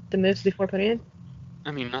the myths before putting it?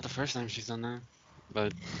 I mean, not the first time she's done that,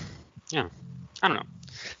 but yeah, I don't know.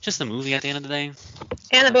 just a movie at the end of the day.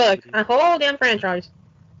 And a book. A whole damn franchise.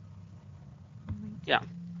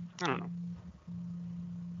 I don't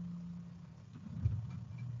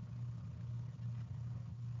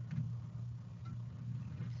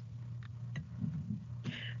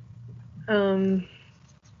know.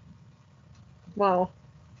 Wow.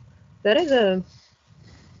 That is a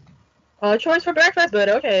choice for breakfast, but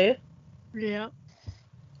okay. Yeah.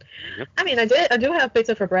 Yep. I mean, I do have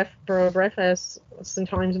pizza for breakfast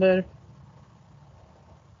sometimes, but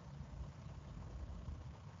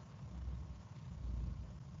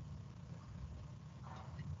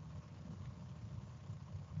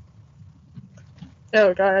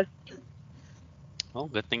oh god. Well,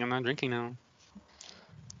 good thing I'm not drinking now.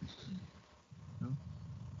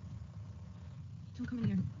 Don't come in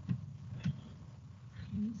here. I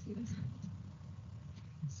need to see this.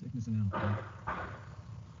 Sickness and health.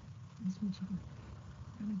 Nice to meet you.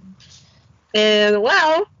 Bye, bye. And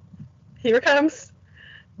wow, here comes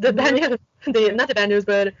the bad news. Not the bad news,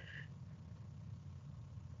 but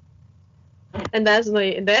and that's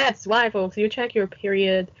why, folks. You check your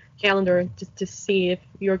period calendar just to see if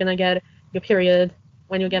you're gonna get your period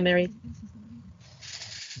when you get married.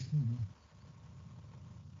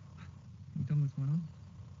 You tell me what's going on?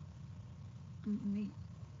 I'm late.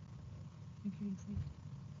 My period's late.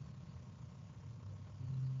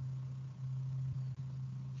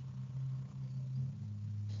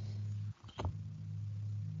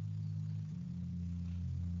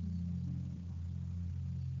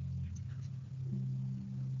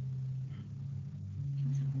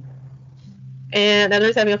 And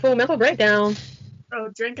Edward's having a full mental breakdown. Oh,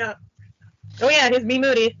 drink up. Oh yeah, he's be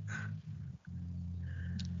moody.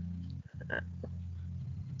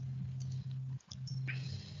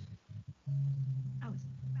 Alice.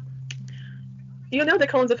 You know the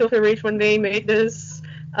Cones of Filthy Reach when they made this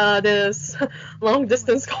this long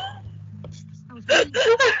distance call. Alice,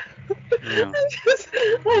 Yeah. Just,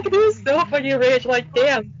 like it was so funny, Rich. Like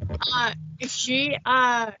damn. She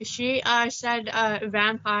said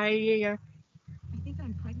vampire. I think that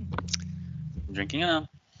I'm pregnant. I'm drinking up.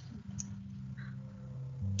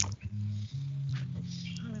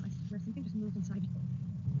 Oh, I swear something just moved inside. Is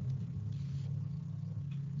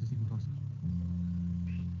this even possible?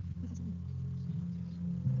 This isn't.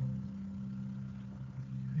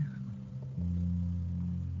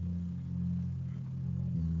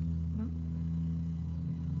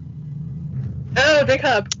 Oh, big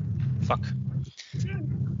hub. Fuck.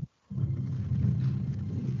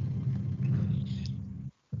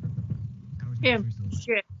 How is Him. Patrice alive?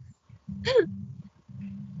 Shit.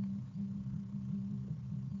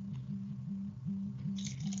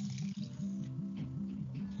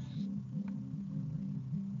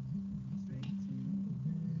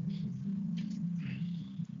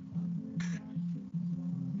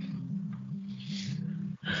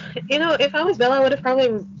 You know, if I was Bella, I would have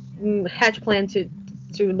probably hatch planned to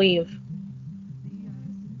leave.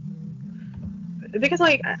 Because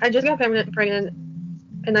like I just got pregnant,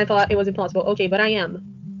 and I thought it was impossible. Okay, but I am.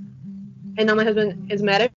 And now my husband is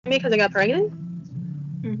mad at me because I got pregnant,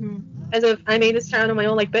 as if I made this child on my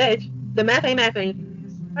own. Like, bitch, the math ain't mathing.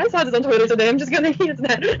 I saw this on Twitter today. I'm just gonna use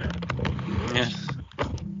that. Yeah.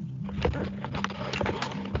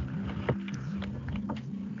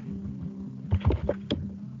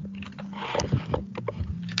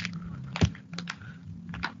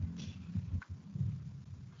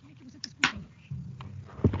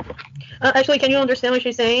 Actually, can you understand what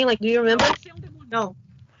she's saying? Like, do you remember? No.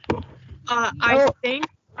 I Oh. think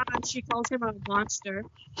she calls him a monster.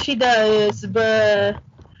 She does, but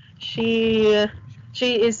she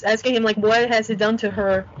is asking him like, what has he done to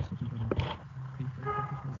her?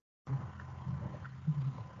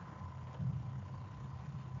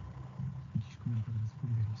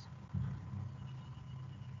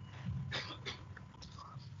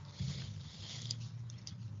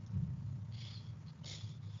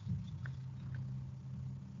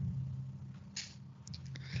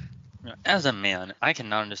 As a man, I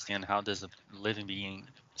cannot understand how does a living being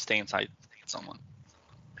stay inside someone.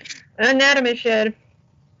 Anatomy shit.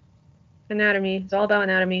 Anatomy. It's all about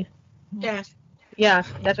anatomy. Yeah. Yeah,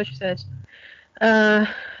 that's what she says.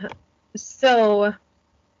 So,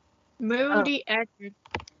 Moody Edward.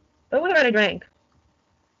 but what about a drink?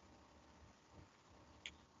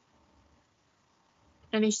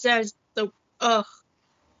 And he says ugh.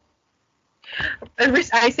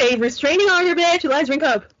 I say, restraining order, bitch. Let's drink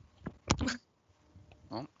up.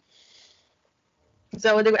 Oh.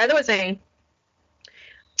 So, as I was saying,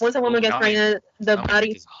 once a woman gets pregnant, the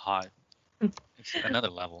body. Is hot. It's another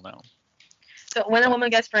level now. So when a woman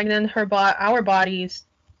gets pregnant, our bodies,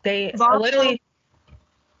 they Vodka. literally.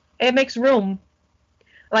 it makes room.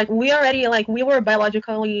 Like we already, like we were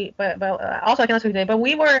biologically, but also I cannot speak today, but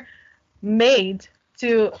we were made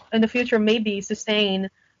to in the future maybe sustain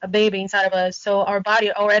a baby inside of us. So our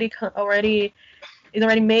body already is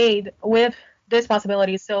already made with this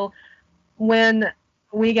possibility. So when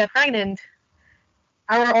we get pregnant,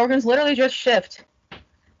 our organs literally just shift,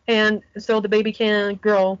 and so the baby can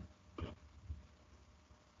grow.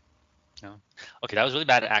 No. Okay, that was really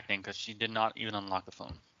bad at acting because she did not even unlock the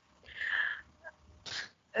phone.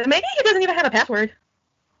 Maybe he doesn't even have a password.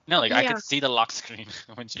 No, like I Yeah. could see the lock screen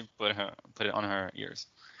when she put it on her ears.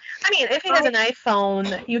 I mean, if he has an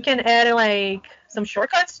iPhone, you can add like some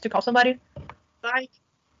shortcuts to call somebody. Bye.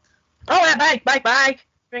 Oh, yeah, bike.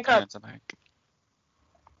 Drink Yeah, up. it's a bike.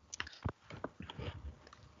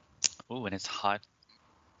 Ooh, and it's hot.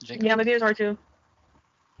 Jacob. Yeah, my beers are too.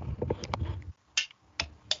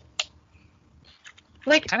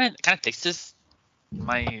 Like, Kind of tastes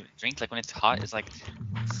my drink like when it's hot. It's like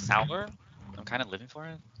sour. I'm kind of living for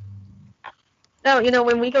it. no,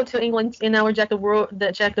 when we go to England in our Jack the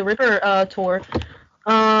Ripper tour,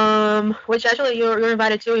 which actually you're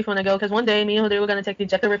invited to if you want to go, because one day me and Jose were gonna take the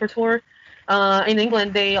Jack the Ripper tour. In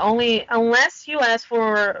England, they only, unless you ask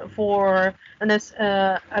for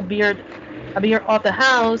a beer off the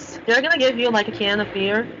house, they're gonna give you like a can of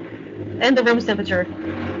beer and the room's temperature.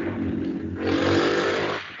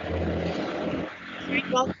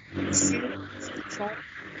 Well, Sue.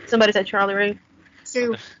 Somebody said Charlie Ray.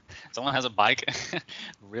 Sue. Someone has a bike,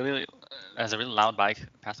 really has a really loud bike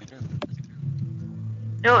passing through.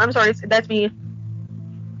 No, I'm sorry, that's me.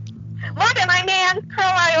 Look at my man,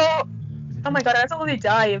 Carlisle. Oh my god, I absolutely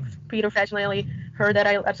die if Peter Facinelli heard that.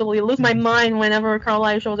 I absolutely lose my mind whenever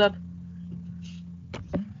Carlisle shows up.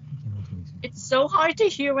 It's so hard to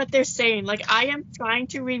hear what they're saying. Like, I am trying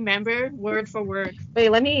to remember word for word. Wait,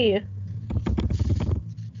 let me...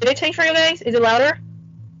 Did it change for you guys? Is it louder?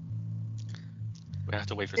 We have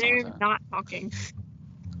to wait for They're someone not talking. to.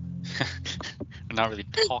 They're not really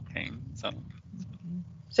talking, so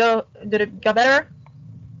So, did it get better?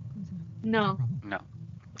 No. no.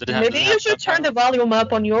 Maybe you should turn the volume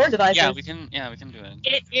up on your devices. Yeah, we can do it.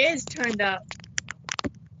 It is turned up.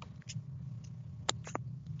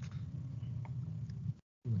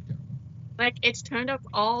 You look terrible. Like, it's turned up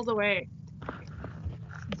all the way.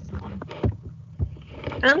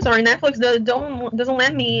 I'm sorry, Netflix doesn't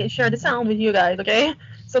let me share the sound with you guys, okay?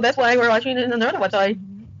 So that's why we're watching it on another website.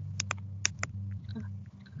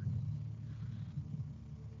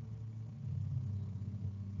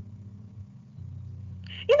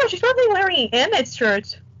 She's probably wearing Emmett's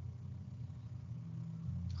shirt.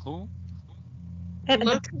 Who?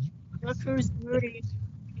 Look who's moody.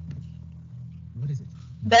 What is it?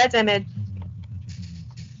 That's Emmett.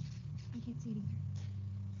 I can't see it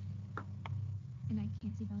either. And I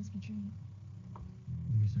can't see Bella's future.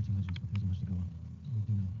 We're researching legends, but there's much to go on. All we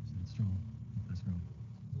do know is that it's strong. That's grown.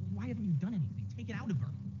 Why haven't you done anything? Take it out of her.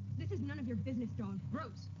 This is none of your business, dog.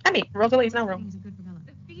 Gross. I mean, Rosalie's not wrong. Things are good for Bella.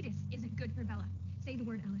 The fetus isn't good for Bella. Say the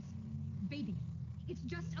word, Alice. Baby. It's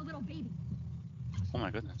just a little baby. Oh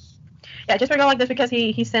my goodness. Yeah, just forgot like this because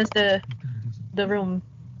he sensed We've got to do something. the room.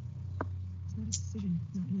 It's not a decision.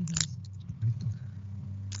 It's not any of us.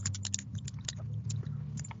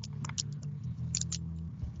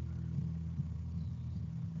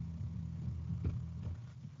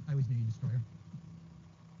 I was near you, Destroyer.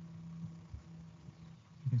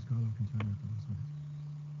 I think Scarlo can turn her this way.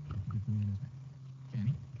 Good for me and Esme. Can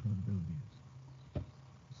he? Probability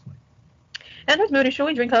is slight. And who's moody? Should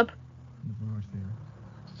we drink up? In the Ferrar's favor.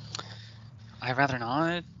 I'd rather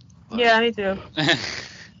not. but- Yeah, me too.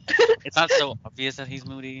 It's not so obvious that he's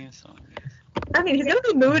moody, so. I mean, he's gonna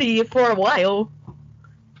be moody for a while.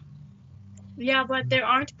 Yeah, but there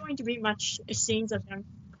aren't going to be much scenes of him.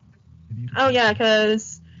 Maybe you can Oh yeah,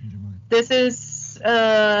 because change your mind.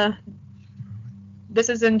 this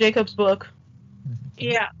is in Jacob's book. And if it's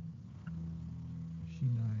Yeah. If she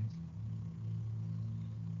dies,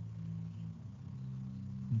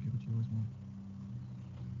 you get what you always want.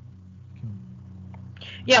 Kill her.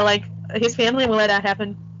 Yeah, like his family will let that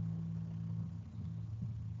happen.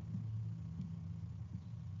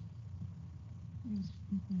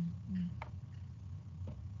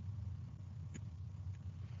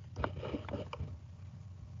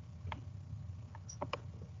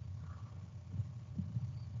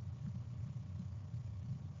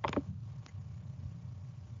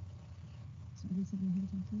 So they said you're here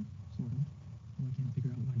to talk to me? Sort of. Well, I can't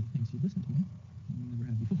figure out why he thinks you'd listen to me. You never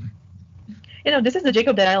have before. This is the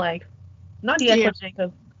Jacob that I like, not the Yeah. Edward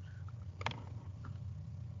Jacob.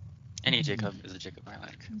 Any Jacob is a Jacob I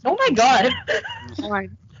like. Oh my god.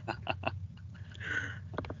 Fine.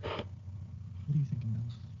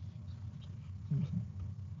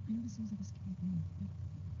 seems like a scary thing.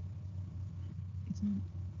 It's not.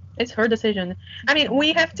 It's her decision. I mean,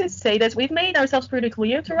 we have to say this. We've made ourselves pretty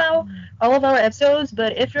clear throughout all of our episodes,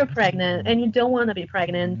 but if you're pregnant and you don't want to be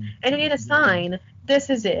pregnant and you need a sign, this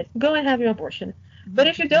is it. Go and have your abortion. But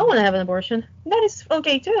if you don't want to have an abortion, that is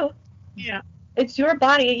okay too. Yeah. It's your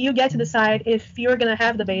body. You get to decide if you're going to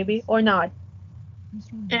have the baby or not.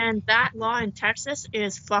 And that law in Texas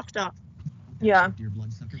is fucked up. Yeah. Dear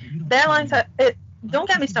bloodsucker, but you don't That see line's it. don't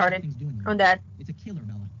get me started Things doing on that. It's a killer,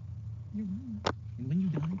 Bella. You're wrong. And when you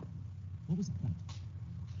died, what was the point?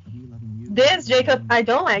 Of me loving you? This, Jacob, I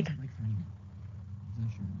don't like. It wasn't right for anyone. I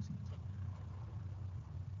sure it wasn't.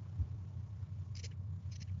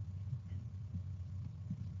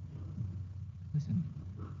 Listen,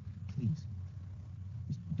 please.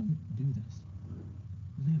 Just don't do this.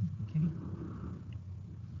 Live, okay?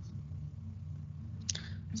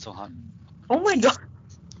 It's so hot. Oh my god.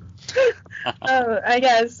 I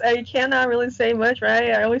guess I cannot really say much,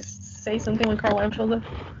 right? I always say something when Carl shows up.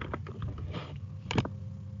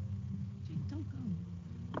 Jake, don't go.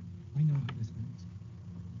 I know how this ends.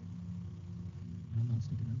 I'm not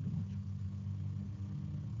sticking out to watch.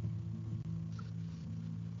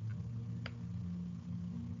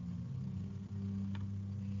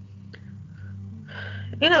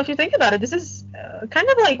 You know, if you think about it, this is kind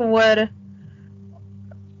of like what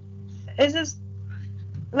is this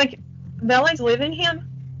like Bella's leaving him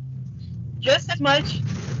just as much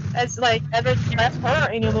as like ever left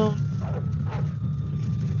her in your womb.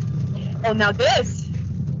 Oh, now this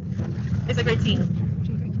is a great scene.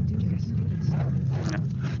 Jake, I can do this. It's gonna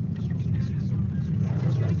be okay. Is it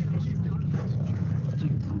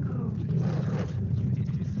good for Bella?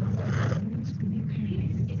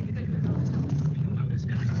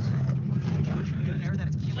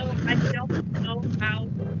 So I don't know how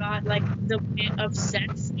we got like the bit of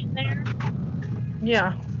sex in there.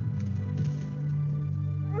 Yeah.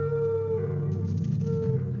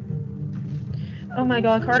 Oh my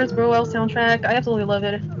god, Carter's Burwell soundtrack. I absolutely love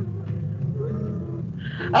it.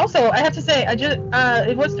 Also, I have to say, I just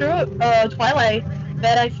it was through Twilight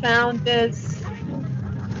that I found this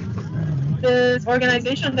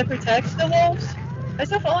organization that protects the wolves. I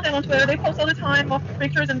still follow them on Twitter. They post all the time of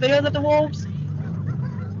pictures and videos of the wolves.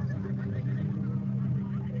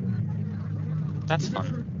 That's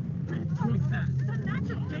fun.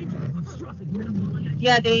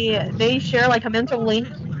 Yeah, they share like a mental link.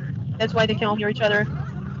 That's why they can all hear each other.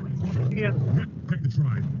 Yeah. Protect the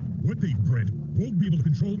tribe. What they've bred won't be able to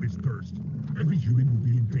control its thirst. Every human will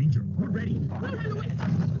be in danger. We're ready.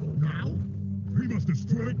 Now? We must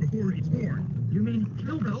destroy it before it eats born. You mean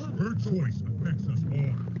kill Bella? Her choice affects us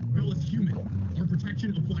all. Bella's human. Our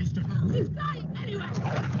protection applies to her. He's dying anyway!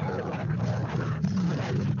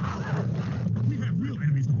 We have real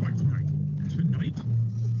enemies to fight tonight. Tonight?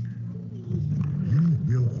 You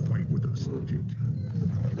will fight with us, Jake.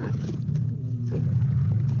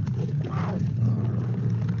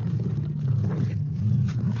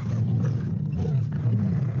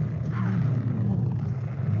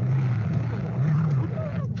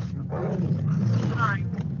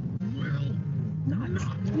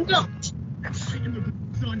 No. I am the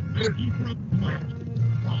grandson of Ephraim Black.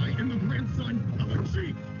 I am the grandson of a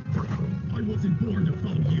chief. I wasn't born to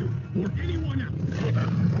follow you or anyone else.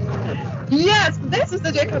 Yes, this is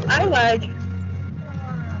the Jacob I like.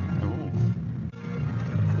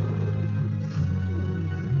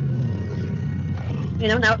 You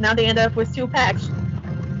know, now they end up with 2 packs.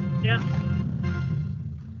 Yeah.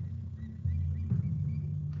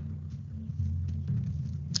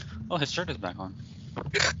 Oh, his shirt is back on.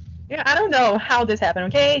 Yeah, I don't know how this happened,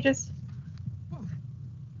 okay? Just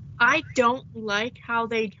I don't like how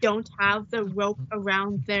they don't have the rope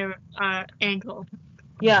around their ankle.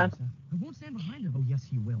 yeah. I won't stand behind her. Oh, yes,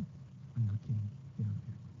 you will. I'm not kidding. Get out of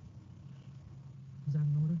here. Is that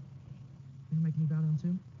an order? You gonna make me bow down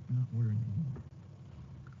too? I'm not ordering anymore.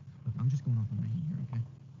 Look, I'm just going off on my heat here, okay?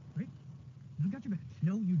 Right? I've got your back.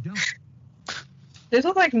 No, you don't. This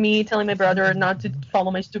was like me telling my brother not to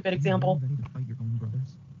follow my stupid Are example. you ready to fight your own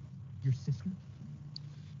brothers? Your sister?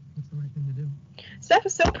 What's the right thing to do? Steph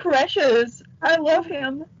is so precious. I love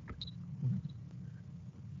him. Whatever.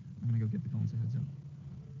 I'm gonna go get the call and say heads up.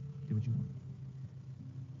 Do what you want.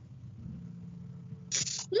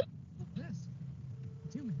 This?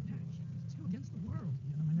 It's human. It's two against the world.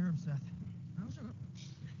 Get on my nerves, Seth. I'll shut up.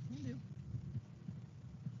 Will do.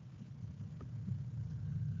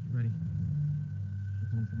 Ready? We're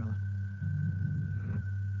going for Bella.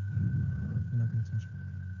 You're not gonna touch her.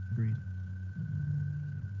 Agreed.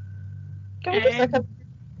 Can we just look up?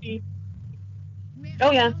 Man,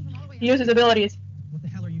 Oh, yeah. that was all the way He uses abilities. What the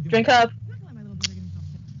hell are you doing? Drink up. I'm not gonna let my little brother get himself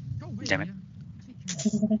killed. Go Damn it. So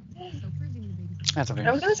cruising with the babies. That's okay.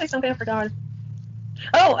 I was gonna say something I forgot.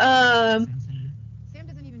 Oh, Sam send you? Sam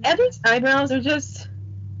doesn't even. Edward's eyebrows are just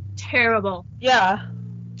Terrible. yeah.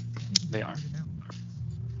 They are. Jake.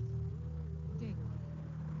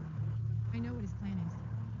 I know what his plan is.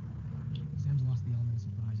 Sam's lost the element of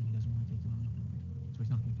surprise and he doesn't want to take you on. So he's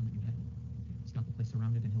not going to come at you head on. He's got the place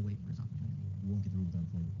surrounded and he'll wait for his opportunity. You won't get through without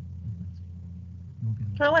a fight. You won't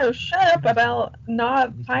get away. Carlo, shut up about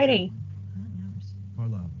not fighting. Not ours.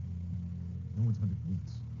 Carlisle, no one's hunted for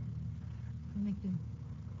weeks. We'll make do.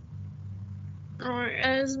 Or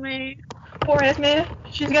Esme. Poor Esme.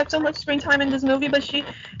 She's got so much screen time in this movie, but she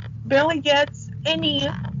barely gets any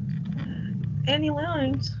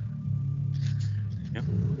lines.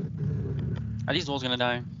 Are these wolves gonna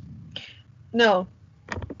die? No.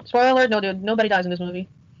 Spoiler alert, no dude. Nobody dies in this movie.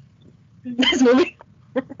 This movie.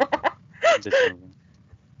 This movie.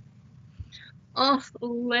 Oh,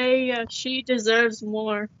 Leia, she deserves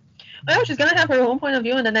more. Well, she's gonna have her own point of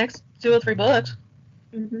view in the next 2 or 3 books.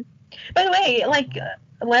 Mm-hmm. By the way, like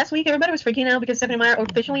last week, everybody was freaking out because Stephanie Meyer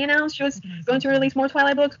officially announced she was going to release more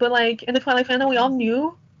Twilight books. But like in the Twilight fandom, we all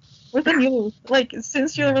knew. With the new, like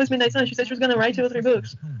since she released Midnight Sun, she said she was gonna write 2 or 3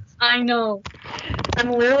 books. I know.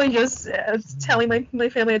 I'm literally just telling my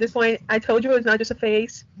family at this point. I told you it was not just a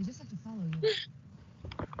phase. I just have to follow you.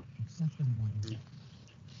 Seth doesn't want you.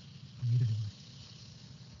 Neither do I.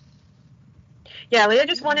 Yeah, Leia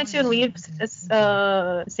just wanted to leave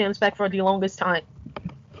Sam's back for the longest time.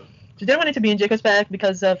 She didn't want it to be in Jacob's back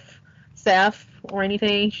because of Seth or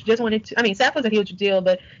anything. She just wanted to. I mean, Seth was a huge deal,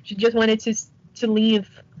 but she just wanted to leave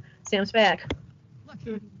Sam's back. Look,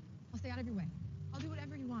 I'll stay out of your way. I'll do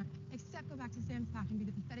whatever you want, except go back to Sam's pack and be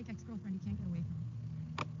the pathetic ex-girlfriend you can't get away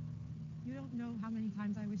from. You don't know how many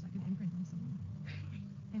times I wish I could imprint on someone.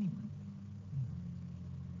 Anyone.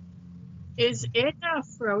 Is it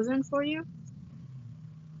frozen for you?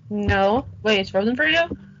 No, wait, it's frozen for you?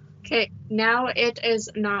 Okay, now it is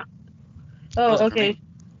not. Oh, Wasn't for okay. me.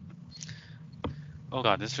 Oh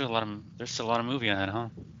god, there's still a lot of movie ahead, huh?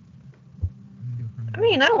 I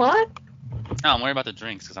mean, not a lot. Oh, I'm worried about the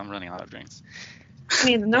drinks because I'm running out of drinks. I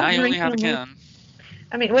mean, no I only drinking. have a can.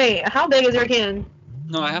 I mean, wait, how big is your can?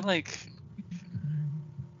 No, I have like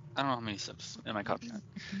I don't know how many sips in my cup yet.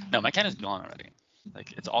 No, my can is gone already.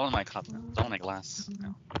 Like it's all in my cup now. It's all in my glass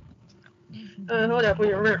now. Hold up,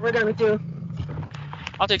 we're done with you.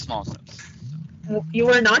 I'll take small sips. You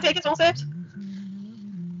were not taking small sips?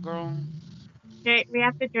 Girl. Okay, we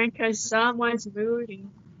have to drink because someone's moody.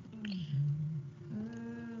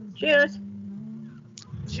 Cheers.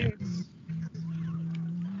 Cheers.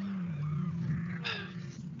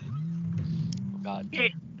 Oh god.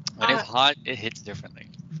 Okay, When it's hot, it hits differently.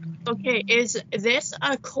 okay, is this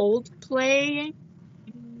a Coldplay?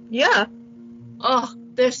 Yeah. Oh,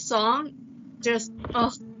 this song just,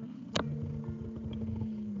 oh.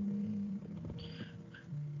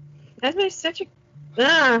 Esme's such a.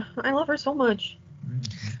 I love her so much.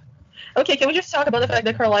 Okay, can we just talk about the fact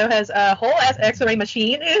that Carlisle has a whole ass X-ray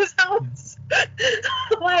machine in his house?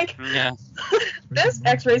 Like, Yeah. this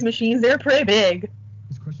X-ray machines, they're pretty big.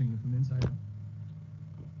 He's crushing you from the inside out.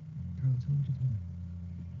 Carlo, tell me what you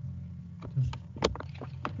told me.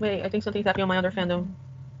 Wait, I think something's happening on my other fandom.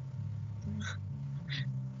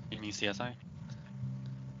 You mean CSI?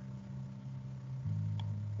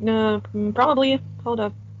 No, probably. Hold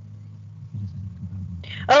up. He just isn't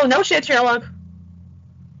compatible. Oh, no shit, Sherlock.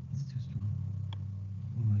 It's too strong.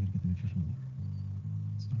 When am I gonna get the nutrition I need?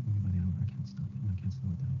 It's not moving by the hour. I can't stop it, and I can't slow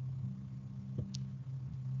it down.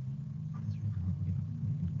 It's really hard to give up before you can do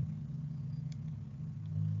it.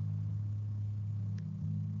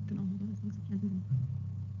 Then I'll hold on as long as I can.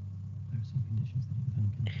 There are some conditions that even venom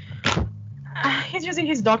can. He's using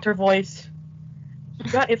his doctor voice.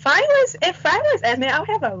 God, if I was Esme, I would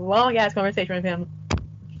have a long ass conversation with him.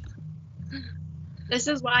 This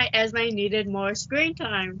is why Esme needed more screen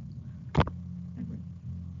time. Edward,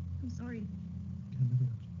 I'm sorry. Can't live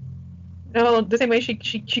without you. No, the same way she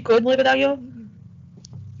could live without you. I love you.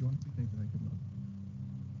 You want to think that I could love,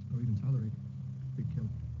 or even tolerate Big Kill?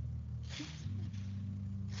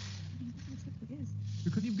 That's what it is.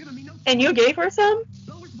 Because you've given me no. And you gave her some?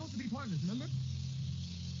 No, we're supposed to be partners, remember?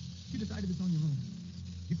 You decided this on your own.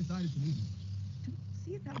 You decided to leave me. Don't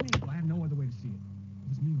see it that way. Well, I have no other way to see it. It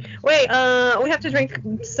was me. who was- Wait, we have to drink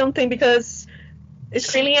something because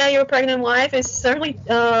screaming at your pregnant wife is certainly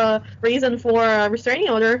reason for a restraining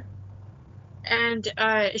order. And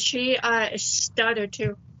she stuttered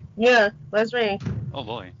too. Yeah, let's drink. Oh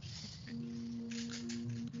boy.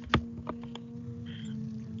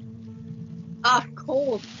 Ah,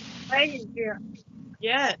 cold. Right here.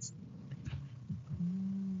 Yes.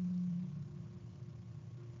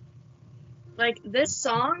 Like, this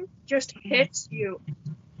song just hits you.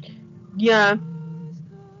 Yeah.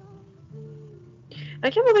 I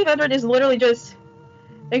can't believe Edward is literally just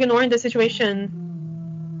ignoring the situation.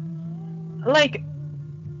 Like,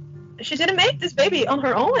 she didn't make this baby on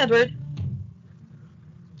her own, Edward.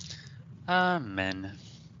 Men.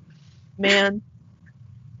 Man.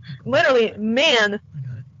 Literally, man. I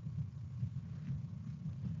got it.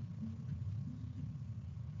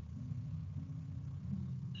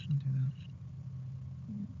 Don't do that.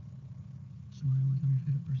 Smile like I'm your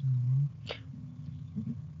favorite person in the world.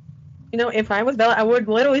 You know, if I was Bella, I would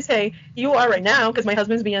literally say, you are right now, because my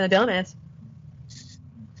husband's being a dumbass.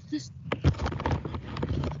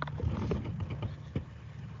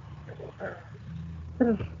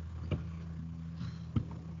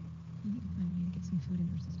 You need to find a way to get some food in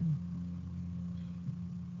her system.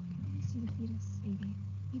 I want to see the fetus, baby.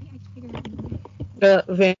 Maybe I can figure out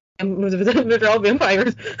a way. They're all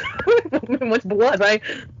vampires. Much blood, right?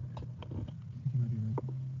 You might be right.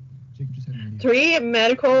 Jacob just had an idea. 3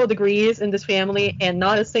 medical degrees in this family and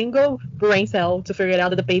not a single brain cell to figure it out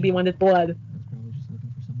that the baby wanted blood. That's probably just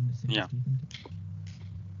looking for someone to sink Yeah. his teeth into.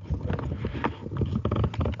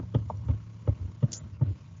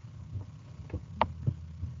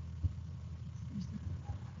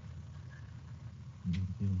 You know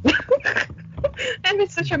the feeling. I'm in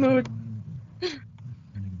such a mood.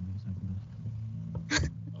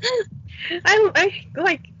 I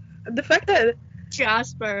like the fact that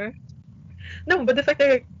Jasper. no, but the fact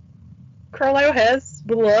that Carlisle has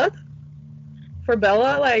blood for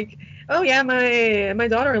Bella, like, oh yeah, my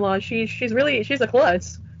daughter-in-law, she's a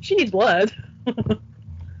klutz. She needs blood. Wait.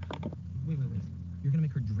 You're gonna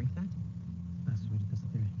make her drink that? Fastest way to test the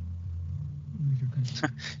theory. Make her come.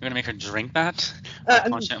 You're gonna make her drink that?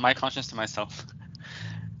 My conscience to myself.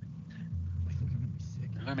 I think I'm gonna be sick.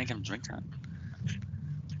 You're gonna make him drink that?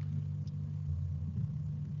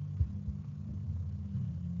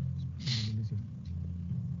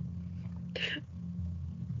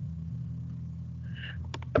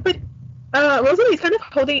 But Rosalie's kind of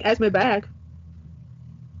holding Esme back,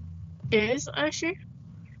 Is she?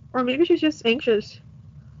 or maybe she's just anxious.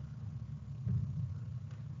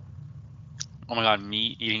 Oh my god,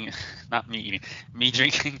 me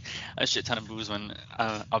drinking a shit ton of booze when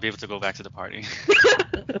I'll be able to go back to the party.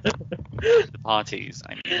 The parties,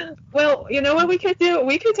 I mean. Well, you know what we could do?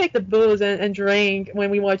 We could take the booze and drink when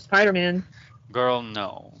we watch Spider-Man. Girl,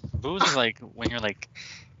 no. Booze is like when you're like,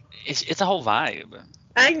 it's a whole vibe.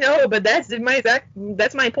 I know, but that's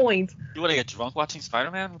my point. You wanna get drunk watching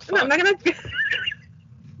Spider-Man? What the I'm fuck? not gonna.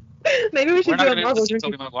 Maybe we We're should not do a gonna Marvel see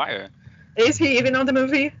drinking. Tobey Maguire. Is he even on the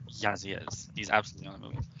movie? Yes, he is. He's absolutely on the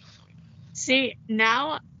movie. See,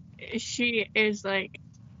 now she is like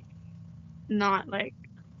not like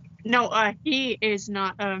no, he is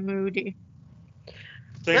not moody.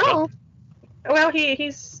 No. Well,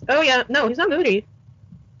 he's. Oh yeah, no, he's not moody.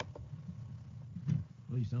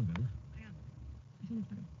 Well, you sound better. I feel much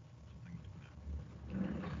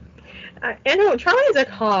better. I know Charlie is a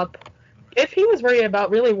cop. If he was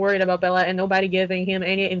really worried about Bella and nobody giving him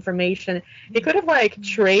any information, he could have like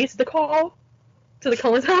traced the call to the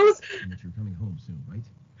Collins house. And that you're coming home soon, right?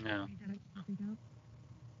 Yeah. I gotta freak out.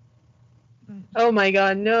 But Oh my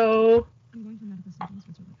god, no. I'm going for medical center in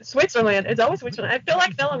Switzerland. Switzerland. It's always Switzerland. I feel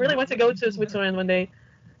like Bella really wants to go to Switzerland one day.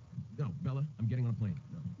 No, Bella, I'm getting on a plane.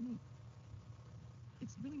 No. No.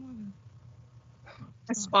 It's really more of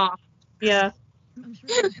A spa. Yeah. I'm sure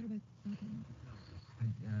you've heard about balcony. I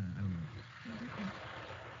don't know.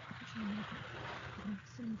 Picture me like I'm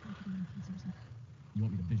sitting in front of a something. You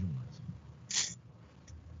want me to visualize?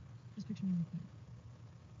 Just picture me like that.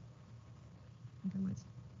 Like I was.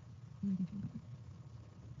 You make me feel better.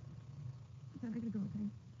 I gotta go, okay?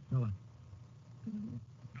 Bella, I love you.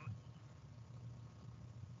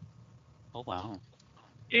 Oh wow.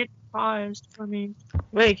 It paused for me.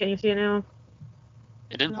 Wait, can you see it now?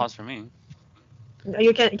 It didn't pause for me.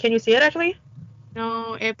 You can you see it actually?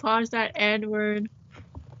 No, it paused at Edward.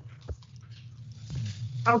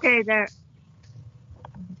 Okay, there.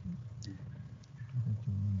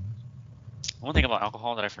 One thing about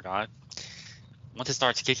alcohol that I forgot. Once it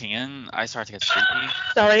starts kicking in, I start to get sleepy.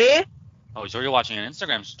 Sorry. Oh, so you're watching an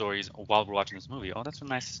Instagram stories while we're watching this movie. Oh, that's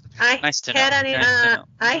nice. I Nice to know. had an Nice to know.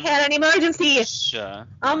 I had an emergency Sure.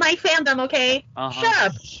 on my fandom, okay? Uh-huh. Shut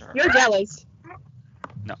up. Sure. You're jealous.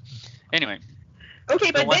 Anyway,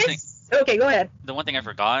 Okay, but one this okay, go ahead. the one thing I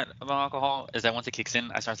forgot about alcohol is that once it kicks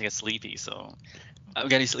in, I start to get sleepy. So I'm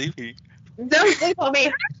getting sleepy. Don't sleep on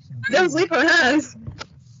me. Don't sleep on us.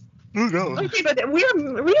 Oh no. Okay, but we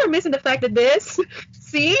are missing the fact that this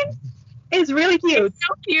scene is really cute. It's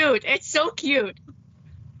so cute. It's so cute.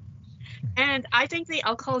 And I think the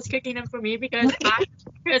alcohol is kicking in for me because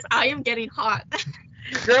I am getting hot.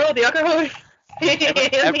 Girl, the alcohol.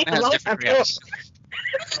 Everyone has different reactions.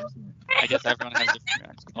 I guess everyone has different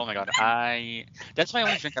reactions. Oh my god, that's why I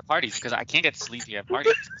only drink at parties because I can't get sleepy at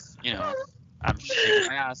parties. You know, I'm shaking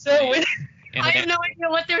my ass. So we- I have no idea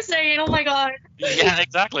what they're saying. Oh my god. Yeah,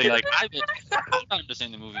 exactly. Like I'm not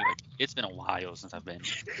understanding the movie. Like it's been a while since I've been.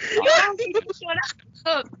 Y'all need to shut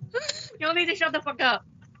up. Y'all need to shut the fuck up.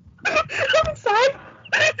 I'm sorry.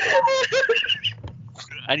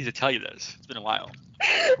 I need to tell you this. It's been a while.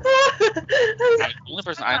 The only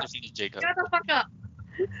person I understand is Jacob. Shut the fuck up.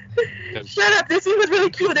 Shut up. This scene was really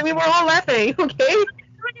cute and we were all laughing, okay?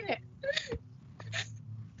 Look at it.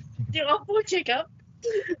 Dude, oh, poor Jacob.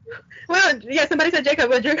 Well, yeah, somebody said Jacob,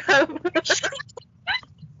 but Jacob.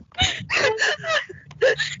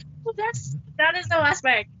 Well, that is no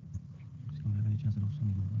aspect.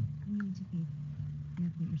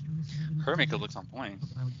 Her makeup looks on point.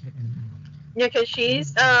 Yeah, because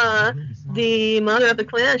she's the mother of the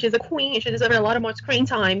clan. She's a queen. She deserves a lot of more screen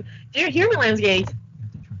time. Do you hear me, Lionsgate?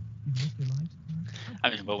 I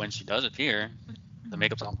mean, but when she does appear, the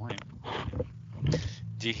makeup's on point.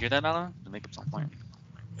 Do you hear that, Bella? The makeup's on point.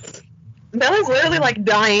 Bella's literally like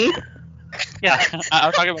dying. Yeah, I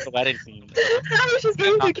was talking about the wedding scene. How is she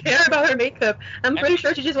going to care about her makeup? I'm pretty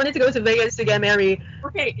sure she just wanted to go to Vegas to get married.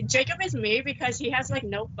 Okay, Jacob is me because he has like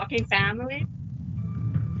no fucking family.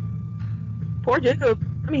 Poor Jacob.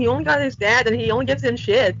 I mean, he only got his dad and he only gives him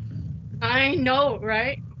shit. I know,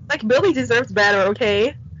 right? Like, Billy deserves better,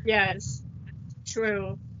 okay? Yes.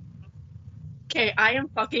 True. Okay, I am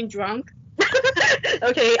fucking drunk.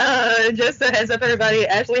 Okay, just a heads up, everybody.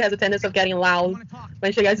 Ashley has a tendency of getting loud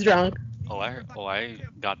when she gets drunk. I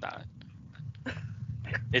got that.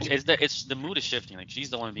 It's the mood is shifting. Like she's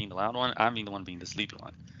the one being the loud one, I'm being the one being the sleepy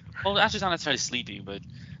one. Well, Ashley's not necessarily sleepy, but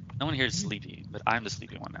no one here is sleepy. But I'm the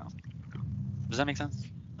sleepy one now. Does that make sense?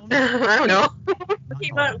 I don't know.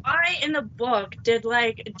 Okay, but why in the book did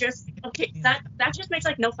that just makes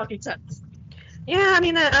like no fucking sense. Yeah, I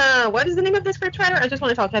mean, what is the name of the scriptwriter? I just want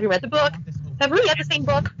to talk. Have you read the book? Have we read the same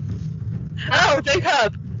book? Oh,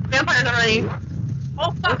 Jacob! Vampire in the Rain.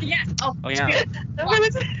 Oh fuck yes! Oh yeah.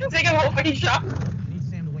 Let's take a whole fucking shot. Need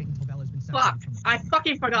Sam to wait until Bella's been fuck! separated I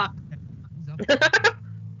fucking forgot.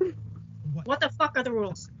 What? What the fuck are the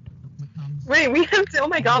rules? Wait, we have to. Oh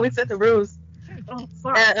my god, we set the rules. Oh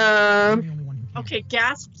fuck. I'm the only one who can. Okay,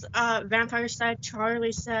 gasps. Vampire said.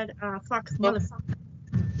 Charlie said. Fuck, motherfucker.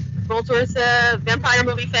 Voltor said Vampire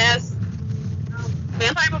Movie Fest.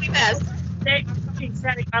 Vampire Movie Fest. They are fucking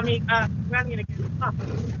setting. Running it again. Fuck.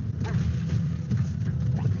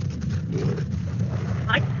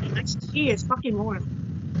 Iced tea is fucking warm.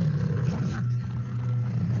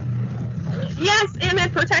 Yes,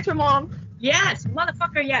 Emmett, protect your mom. Yes,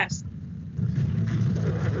 motherfucker, yes.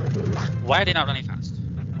 Why are they not running fast?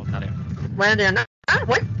 Oh, not there. Why are they not?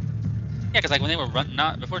 What? Yeah, because like when they were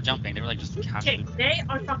before jumping, they were like just Okay, casually. they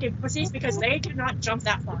are fucking pussies because they cannot jump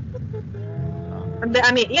that far.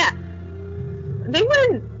 I mean, yeah. They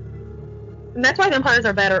wouldn't. That's why vampires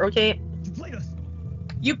are better, okay? You played us.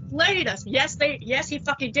 You played us. Yes, he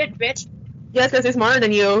fucking did, bitch. Yes, because he's smarter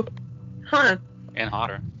than you. Huh. And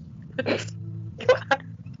hotter. A bit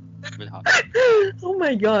hotter. Oh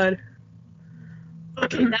my god.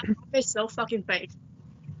 Okay, that is so fucking fake.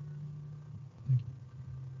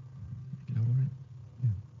 Get out alright?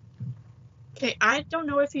 Yeah. Okay, I don't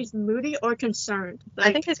know if he's moody or concerned.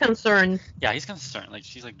 I think he's concerned. Yeah, he's concerned. Like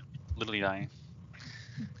she's like literally dying.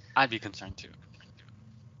 I'd be concerned too.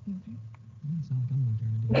 Doesn't sound like I'm one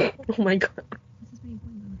turn to do. Oh my god.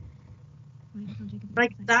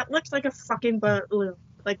 Like, that looks like a fucking balloon.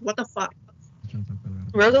 Like, what the fuck? Trying to talk Bella out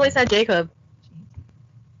of it. Rosalie said Jacob.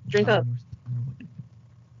 Drink up. I don't know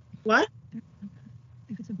What?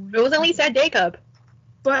 Rosalie said Jacob.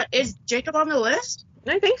 But is Jacob on the list?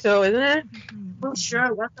 I think so, isn't it? Oh,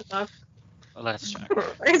 sure, what the fuck? Let's check.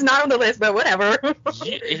 He's not on the list, but whatever.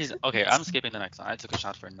 Okay, I'm skipping the next one. I took a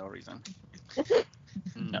shot for no reason.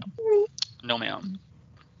 No, ma'am.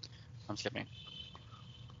 I'm skipping.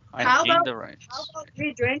 How I'm in about- the right. How about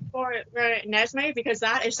we drink for Nesme? Because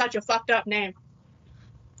that is such a fucked up name.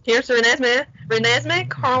 Here's to Renesmee. Renesmee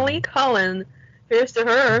Carly Cullen. Here's to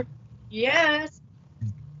her. Yes.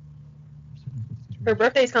 Her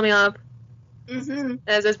birthday's coming up, Mm-hmm.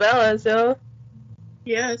 as is Bella, so.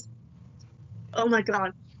 Yes. Oh my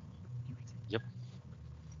god.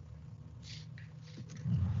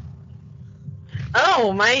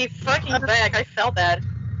 Oh, my fucking back. I felt that.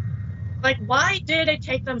 Like, why did it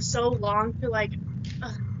take them so long to, like...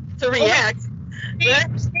 To react.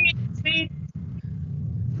 Speed.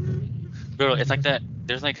 Bro, it's like that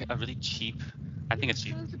there's like a really cheap, I think it's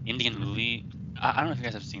cheap, Indian movie. I don't know if you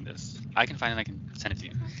guys have seen this. I can find it. I can send it to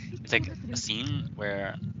you. It's like a scene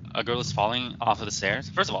where a girl is falling off of the stairs.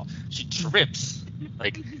 First of all, she trips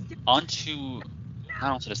like onto,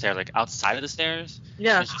 not onto the stairs, like outside of the stairs.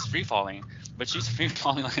 Yeah. And she's free falling, but she's free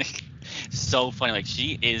falling like so funny. Like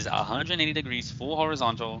she is 180 degrees, full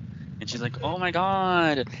horizontal, and she's like, oh my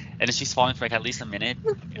god, and then she's falling for like at least a minute.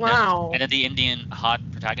 Wow. And then the Indian hot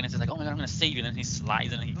protagonist is like, oh my god, I'm gonna save you. And then he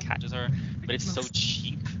slides and he catches her, but it's so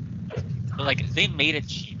cheap. But like they made it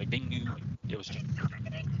cheap. Like they knew it was cheap.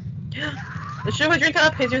 Should we drink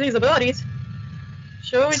up? He's using his abilities.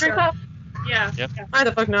 Should we drink up? Yeah. Yep. Why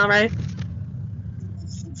the fuck not, right?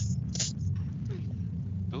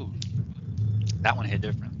 Ooh, that one hit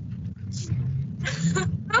different.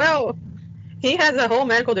 Well, he has a whole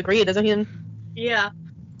medical degree, doesn't he? Yeah.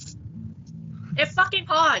 It fucking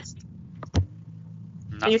paused.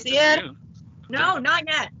 Not Can you for see it? you. No, not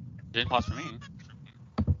yet. Didn't pause for me.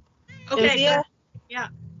 Can you see Okay. it? Yeah.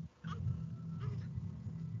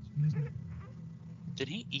 Did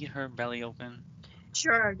he eat her belly open?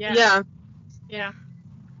 Sure. Yeah. Yeah. Yeah.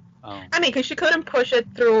 Oh. I mean, 'cause she couldn't push it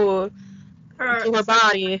through Her to her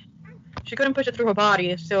body. She couldn't push it through her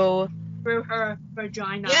body, so through her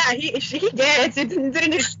vagina. yeah, he gets it. Didn't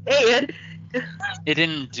say it. It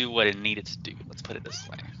didn't do what it needed to do. Let's put it this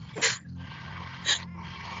way.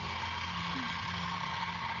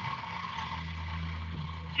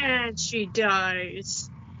 And she dies.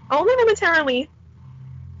 Only momentarily.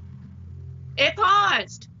 It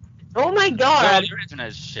paused. Oh my Girl, god. your internet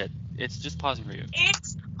is shit. It's just pausing for you.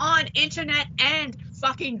 It's on internet and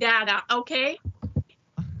fucking data. Okay.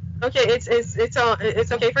 Okay, it's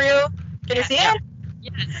okay for you. Can you see Yeah. it?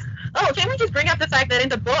 Yes. Oh, can we just bring up the fact that in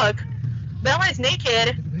the book, Bella is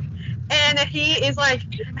naked, and he is like,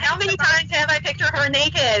 how many times have I pictured her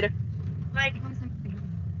naked? Like,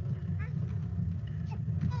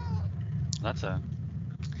 That's a.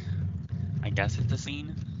 I guess it's a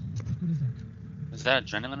scene. What is that?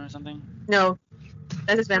 Is that adrenaline or something? No,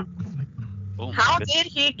 that's his venom. Oh my How goodness. did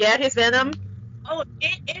he get his venom? oh,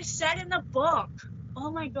 it is said in the book. Oh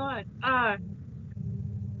my god.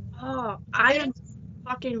 Oh, I am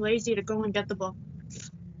fucking lazy to go and get the book.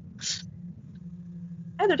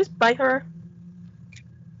 Either just bite her.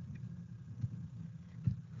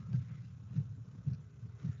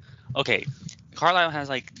 Okay, Carlisle has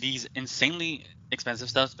like these insanely expensive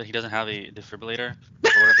stuff, but he doesn't have a defibrillator or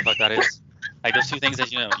whatever the fuck that is. Like those two things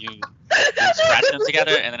that you scratch them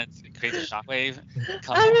together and then it creates a shockwave.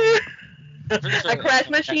 Come on. A crash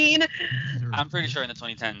machine. I'm pretty sure in the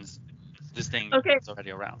 2010s this thing Okay. is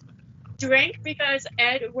already around. Drink because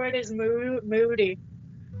Edward is moody.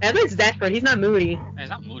 Edward's desperate. He's not moody. And it's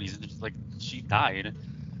not Moody's. It's just like she died.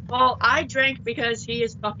 Well, I drank because he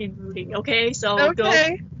is fucking moody. Okay, so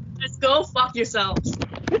Okay. just go fuck yourselves.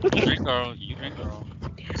 You drink, girl. You drink, girl.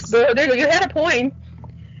 So there you had a point.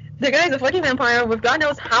 The guy's a fucking vampire with God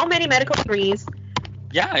knows how many medical degrees.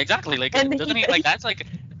 Yeah, exactly. Like And doesn't he- he like that's like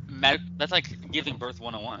that's like giving birth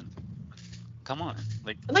 101. Come on,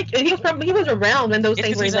 like Like he was around when those it's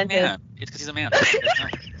things because were he's a invented. man. It's because he's a man.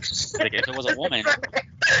 Like if it was a woman,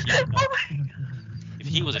 if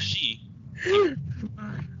he was a she,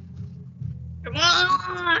 Come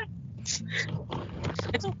on.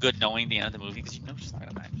 it's so good knowing the end of the movie because you know she's not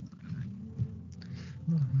gonna die.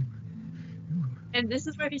 And this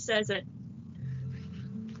is where he says it.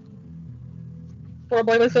 Poor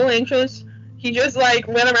boy was so anxious. He just like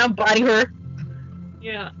went around biting her.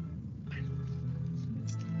 Yeah.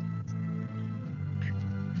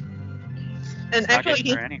 And Not actually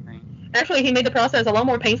getting her anything. he made the process a lot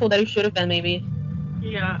more painful than it should have been maybe.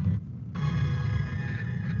 Yeah.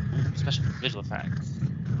 Special visual effects.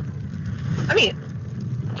 I mean,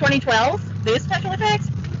 2012, these special effects,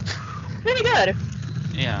 pretty good.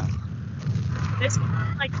 Yeah. This was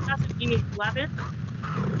like 2011.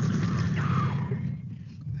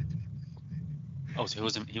 Oh, so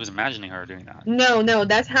he was imagining her doing that. No,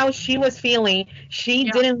 that's how she was feeling. She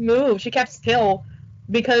Yeah. didn't move. She kept still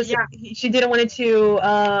because Yeah. she didn't want it to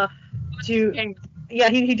And yeah,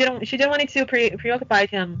 she didn't want it to preoccupy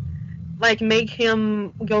him, like make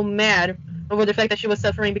him go mad over the fact that she was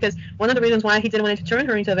suffering, because one of the reasons why he didn't want to turn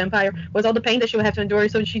her into a vampire was all the pain that she would have to endure,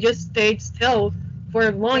 so she just stayed still for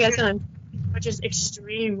a long ass time. which is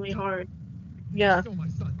extremely hard. Yeah. Kill my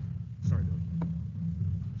son. Sorry, Billy.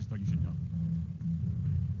 Just thought you should know.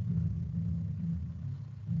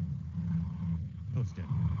 Oh, it's dead.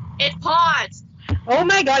 It paused. Oh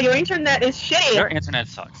my god, your internet is shitty. Your internet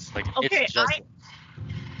sucks. Like Okay, it's just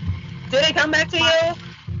Did it come back to you?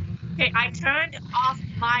 Okay, I turned off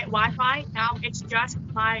my Wi-Fi. Now it's just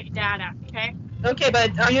my data. Okay. Okay,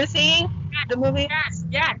 but are you seeing the movie?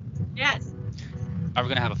 Yes. Are we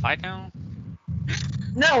gonna have a fight now?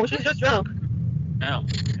 No, she's just drunk. No,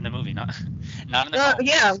 in the movie, not in the film.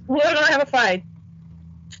 Yeah, we're gonna have a fight.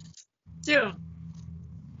 Dude.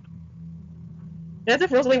 As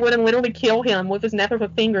if Rosalie wouldn't literally kill him with a snap of her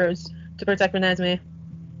fingers to protect Renesmee.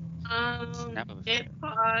 Snap of a It finger.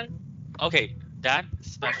 paused. Okay, that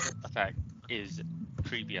special effect is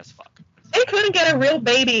creepy as fuck. They couldn't get a real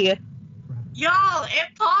baby. Y'all,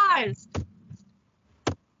 it paused.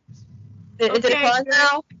 Did it Okay, pause good.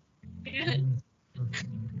 now?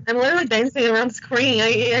 I'm literally dancing around the screen. Are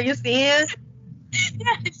you seeing it?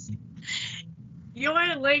 Yes.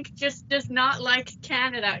 Your link just does not like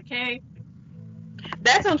Canada, okay?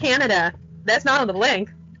 That's on Canada. That's not on the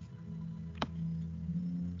link.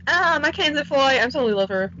 Ah, my Kansas Foy. I absolutely love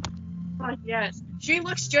her. Oh, yes. She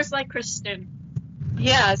looks just like Kristen.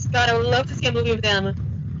 Yes, God, I would love to see a movie with them.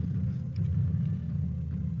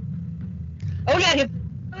 Oh yeah, he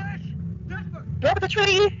broke the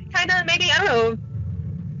tree, kinda, maybe, I don't know.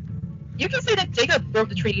 You can say that Jacob broke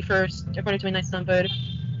the tree first, according to Midnight Sun, but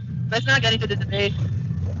let's not get into this debate.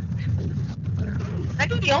 I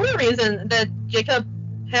think the only reason that Jacob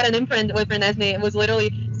had an imprint with Renesmee was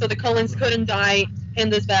literally so the Cullens couldn't die in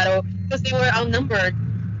this battle, because they were outnumbered,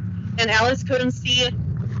 and Alice couldn't see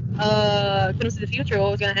the future,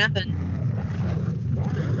 what was gonna happen.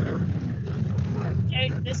 Okay,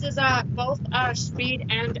 this is both speed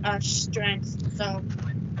and strength, so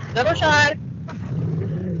Double shot!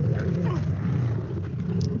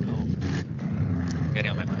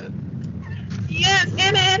 Getting on my head. Yes,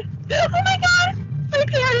 damn it! Oh my god! My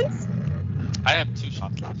parents! I have 2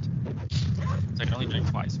 shots left, so I can only drink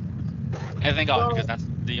twice. And thank God, Well- because that's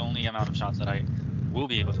the only amount of shots that I will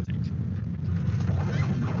be able to take.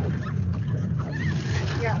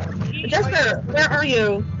 yeah. Jasper, where are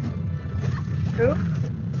you? Who?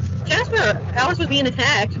 Jasper, Alice was being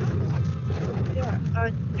attacked. Yeah,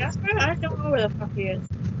 Jasper, I don't know where the fuck he is.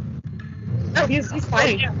 Oh, he's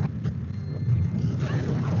fighting. Yeah.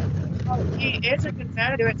 Oh, he is a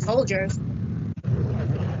Confederate soldier.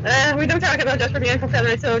 We don't talk about Jasper being a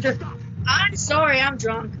Confederate soldier. I'm sorry, I'm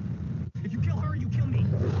drunk. If you kill her, you kill me.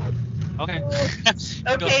 Okay.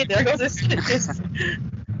 Okay, there goes this.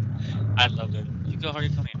 I loved it. You go hard, you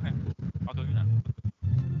kill me. Okay. I'll go do that.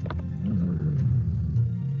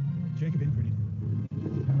 Jacob imprinted.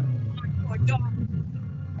 Oh my god.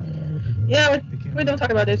 Yeah, we don't talk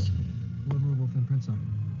about this. Whoever Wolf imprints on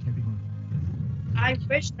can't be harmed. I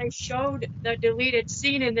wish they showed the deleted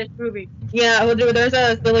scene in this movie. Yeah, well, there's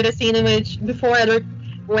a deleted scene in which before Edward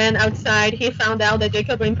went outside, he found out that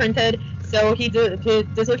Jacob imprinted, so he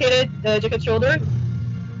dislocated Jacob's shoulder.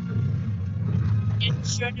 It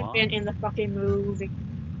should have What? been in the fucking movie.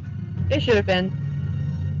 It should have been.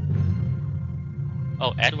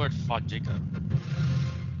 Oh, Edward fought Jacob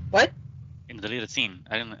What? in the deleted scene.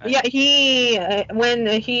 I didn't. Yeah, he when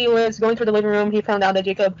he was going through the living room, he found out that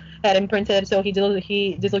Jacob had imprinted, so he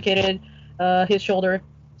dislocated his shoulder.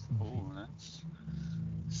 Oh, that's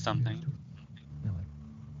something. No,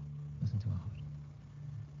 listen to a heart.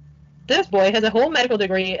 This boy has a whole medical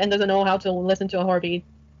degree and doesn't know how to listen to a heartbeat.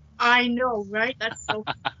 I know, right? That's so.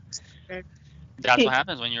 That's what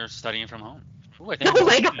happens when you're studying from home. Ooh, I think Oh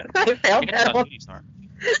my god, I failed It's that a on, movie star.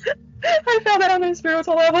 I failed that on a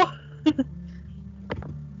spiritual level.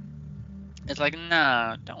 It's like,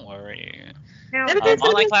 nah, don't worry. Now, Everything's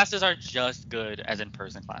Online okay. classes are just good as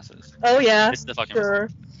in-person classes. Oh yeah, This is the fucking sure,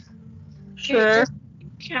 result. sure.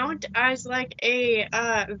 count as like a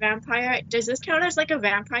vampire? Does this count as like a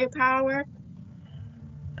vampire power?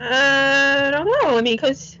 I don't know. I mean,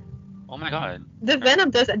 because Oh my god. the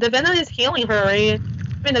venom is healing her. Right?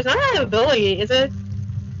 I mean, there's not an ability, is it?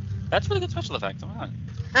 That's really good special effects. Oh my god.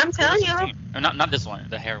 I'm telling you. Or not this one,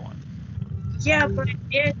 the hair one. Yeah, but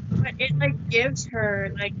it like gives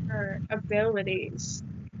her like her abilities.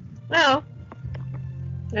 Well,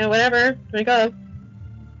 yeah, whatever. Drink up.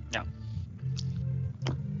 Yeah.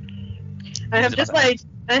 I have just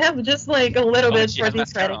like a little Oh, bit she for has these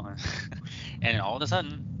mascara credit. on. And all of a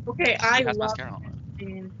sudden, Okay, she I has love mascara on.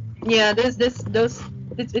 it. Yeah,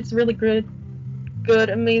 it's really good,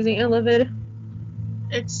 amazing. I love it.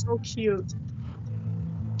 It's so cute.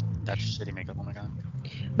 That shitty makeup, oh my god.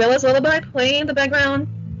 Bella's Lullaby playing in the background.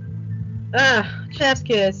 Ah, chef's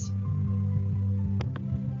kiss.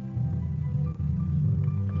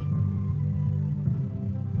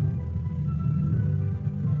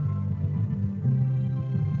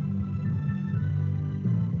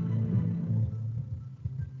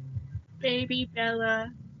 Baby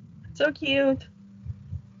Bella. So cute.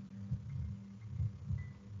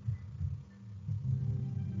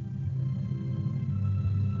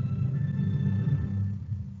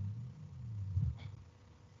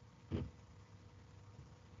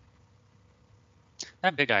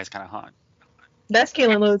 That big guy is kind of hot. That's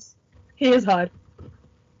Keelan Lutz. He is hot.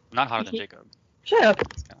 Not hotter than Jacob. Shut up.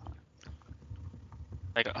 He's kind of hot.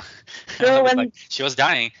 Like, Girl, I was when- like, she was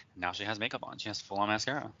dying. Now she has makeup on. She has full-on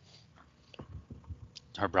mascara.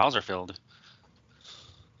 Her brows are filled.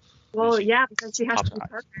 Well, yeah, because she has Pops to be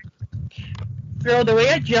her eyes. perfect. Girl, the way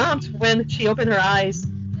I jumped when she opened her eyes.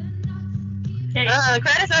 Okay,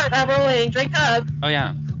 Credits are rolling. Drink up. Oh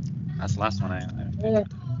yeah, that's the last one. okay,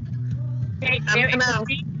 I'm out.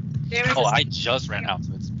 there is Oh, a I just ran out,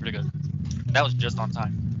 so it's pretty good. That was just on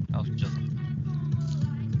time. That was just.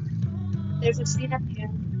 there's a scene at the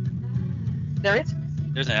end. There is?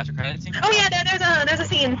 There's an after credit scene. Oh yeah, there's a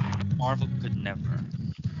scene. Marvel could never.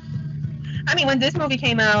 I mean, when this movie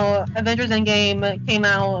came out, Avengers Endgame came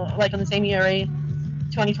out like on the same year, right?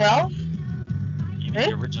 2012? Even Eh?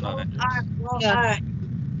 the original Avengers. Yeah.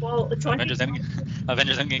 Well, 20. Avengers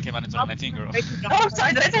Endgame came out in 2019, girl. Oh, I'm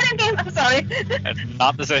sorry. Did I say Endgame? I'm sorry. That's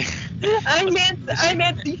not the same. I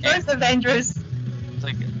meant the first Avengers. It's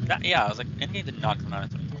like that, yeah, I was like, Endgame did not come out in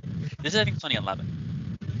 2012. This is I think 2011.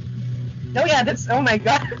 Oh yeah, that's. Oh my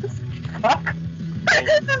god. Fuck.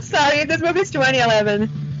 I'm sorry. This movie's 2011.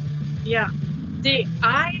 Yeah. I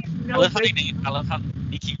I know. love how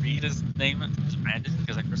Nikki Reed is named Brandon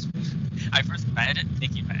because I first read it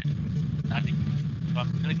Nikki Brandon. Not Nikki. So I'm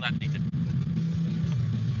really glad they did.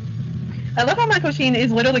 I love how Michael Sheen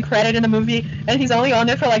is literally credited in the movie, and he's only on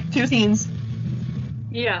it for like 2 scenes.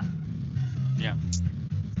 Yeah. Yeah.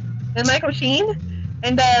 And Michael Sheen,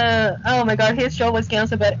 and oh my god, his show was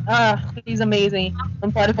canceled, but he's amazing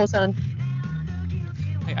on Prodigal Son.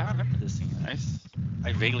 Hey, I remember this scene.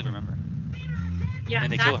 I vaguely remember. Yeah.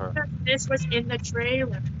 And they that's kill her. because this was in the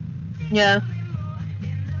trailer. Yeah,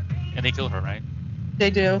 And they kill her, right? they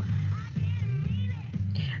do.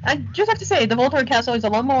 I just have to say, the Voltor Castle is a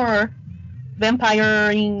lot more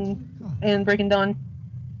vampire-ing and Breaking Dawn.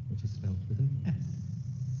 Which is spelled with an S.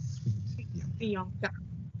 Sweet Bianca.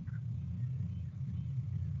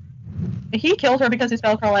 He killed her because he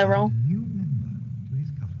spelled Carlisle wrong. New member to his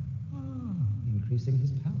coven. Increasing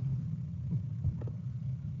his power.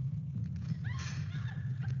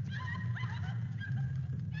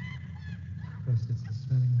 First it's the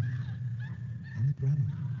spelling and the grammar.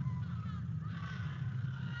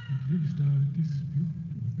 At least our dispute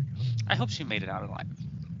with the council. I hope she made it out alive.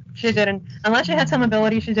 She didn't. Unless she had some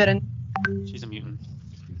ability, she didn't. She's a mutant.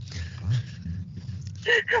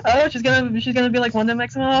 Oh, she's gonna be like Wanda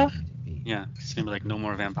Maximoff. Yeah, she's gonna be like, no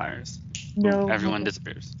more vampires. No. Everyone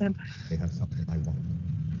disappears. They have something I want.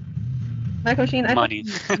 Michael Sheen. I Money.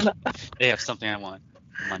 They have something I want.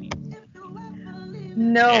 Money.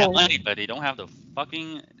 No. They have money, but they don't have the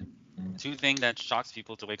fucking thing that shocks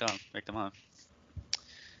people to wake them up.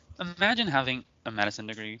 Imagine having a medicine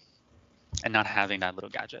degree and not having that little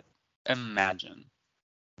gadget. Imagine.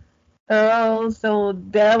 Oh, so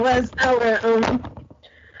that was our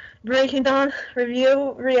Breaking Dawn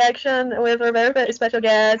review reaction with our very special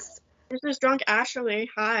guest. This is drunk Ashley.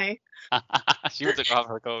 Hi. She would take off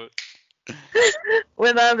her coat.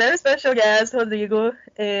 With our very special guest, Rodrigo,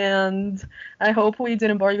 and I hope we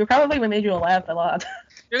didn't bore you. Probably we made you laugh a lot.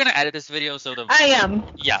 You're gonna edit this video so the I am.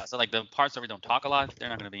 yeah, so like the parts where we don't talk a lot, they're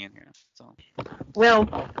not gonna be in here. So Well,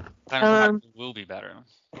 kind of will be better.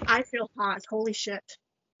 I feel hot. Holy shit.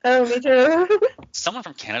 oh, me too. Someone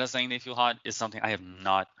from Canada saying they feel hot is something I have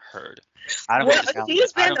not heard. I don't Well, think it sounds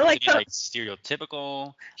she's I been, don't like, think it's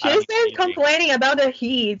stereotypical. I She's don't think been it's anything. complaining about the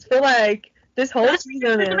heat for like this whole There's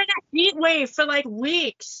season. been a heat wave for like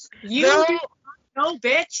weeks. You Girl, no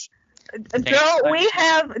bitch. girl, we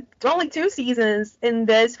have only 2 seasons in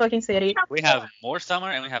this fucking city. We have more summer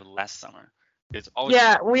and we have less summer. It's always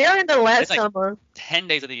Yeah, we are in the last It's like- summer, 10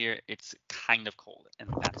 days of the year. It's kind of cold, and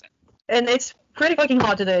that's it. and it's pretty fucking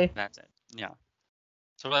hot today. That's it. Yeah.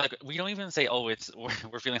 So we're like, we don't even say, oh,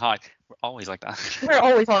 we're feeling hot. We're always like that. We're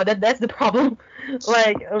always hot. That's the problem.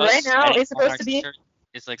 Like right Us now, sweating it's on supposed our to be. t-shirt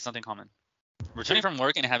is like something common. Returning from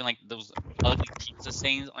work and having like those ugly pizza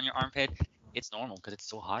stains on your armpit, it's normal because it's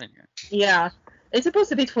so hot in here. Yeah, it's supposed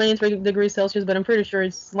to be 23 degrees Celsius, but I'm pretty sure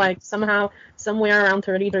it's like somehow somewhere around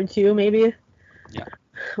 30, 32 maybe. Yeah.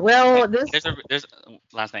 Well, this. There's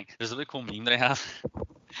last thing. There's a really cool meme that I have.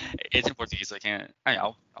 It's in Portuguese, so I can't.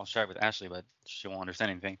 I'll share it with Ashley, but she won't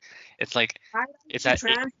understand anything. It's like it's that.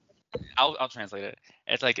 I'll translate it.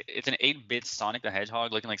 It's like it's an 8-bit Sonic the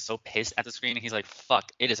Hedgehog looking like so pissed at the screen, and he's like,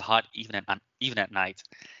 "Fuck, it is hot even at night."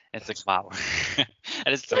 And it's like, wow.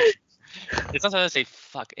 And it's so. It's not supposed to say,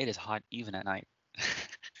 "Fuck, it is hot even at night."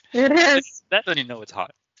 It is. That's when you know it's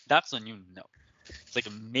hot. That's when you know. It's like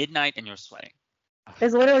midnight and you're sweating.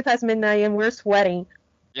 It's literally past midnight and we're sweating.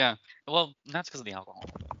 Yeah. Well, that's because of the alcohol.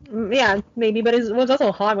 Yeah, maybe, but it was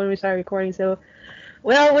also hot when we started recording. So,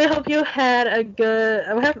 well, we hope you had a good.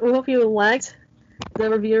 We hope you liked the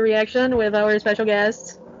review reaction with our special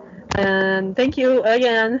guest. And thank you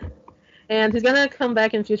again. And he's gonna come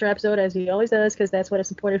back in future episode as he always does, because that's what a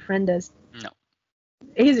supportive friend does. No.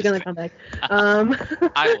 He's Just gonna kidding. come back.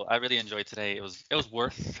 I really enjoyed today. It was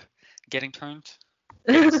worth getting turned.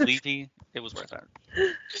 Getting sleepy. It was worth it.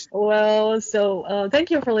 Well, so thank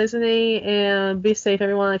you for listening, and be safe,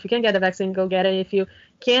 everyone. If you can get the vaccine, go get it. If you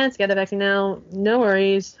can't get the vaccine now, no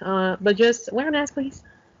worries. But just wear a mask, please.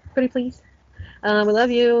 Pretty please. We love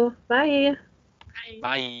you. Bye. Bye.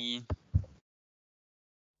 Bye.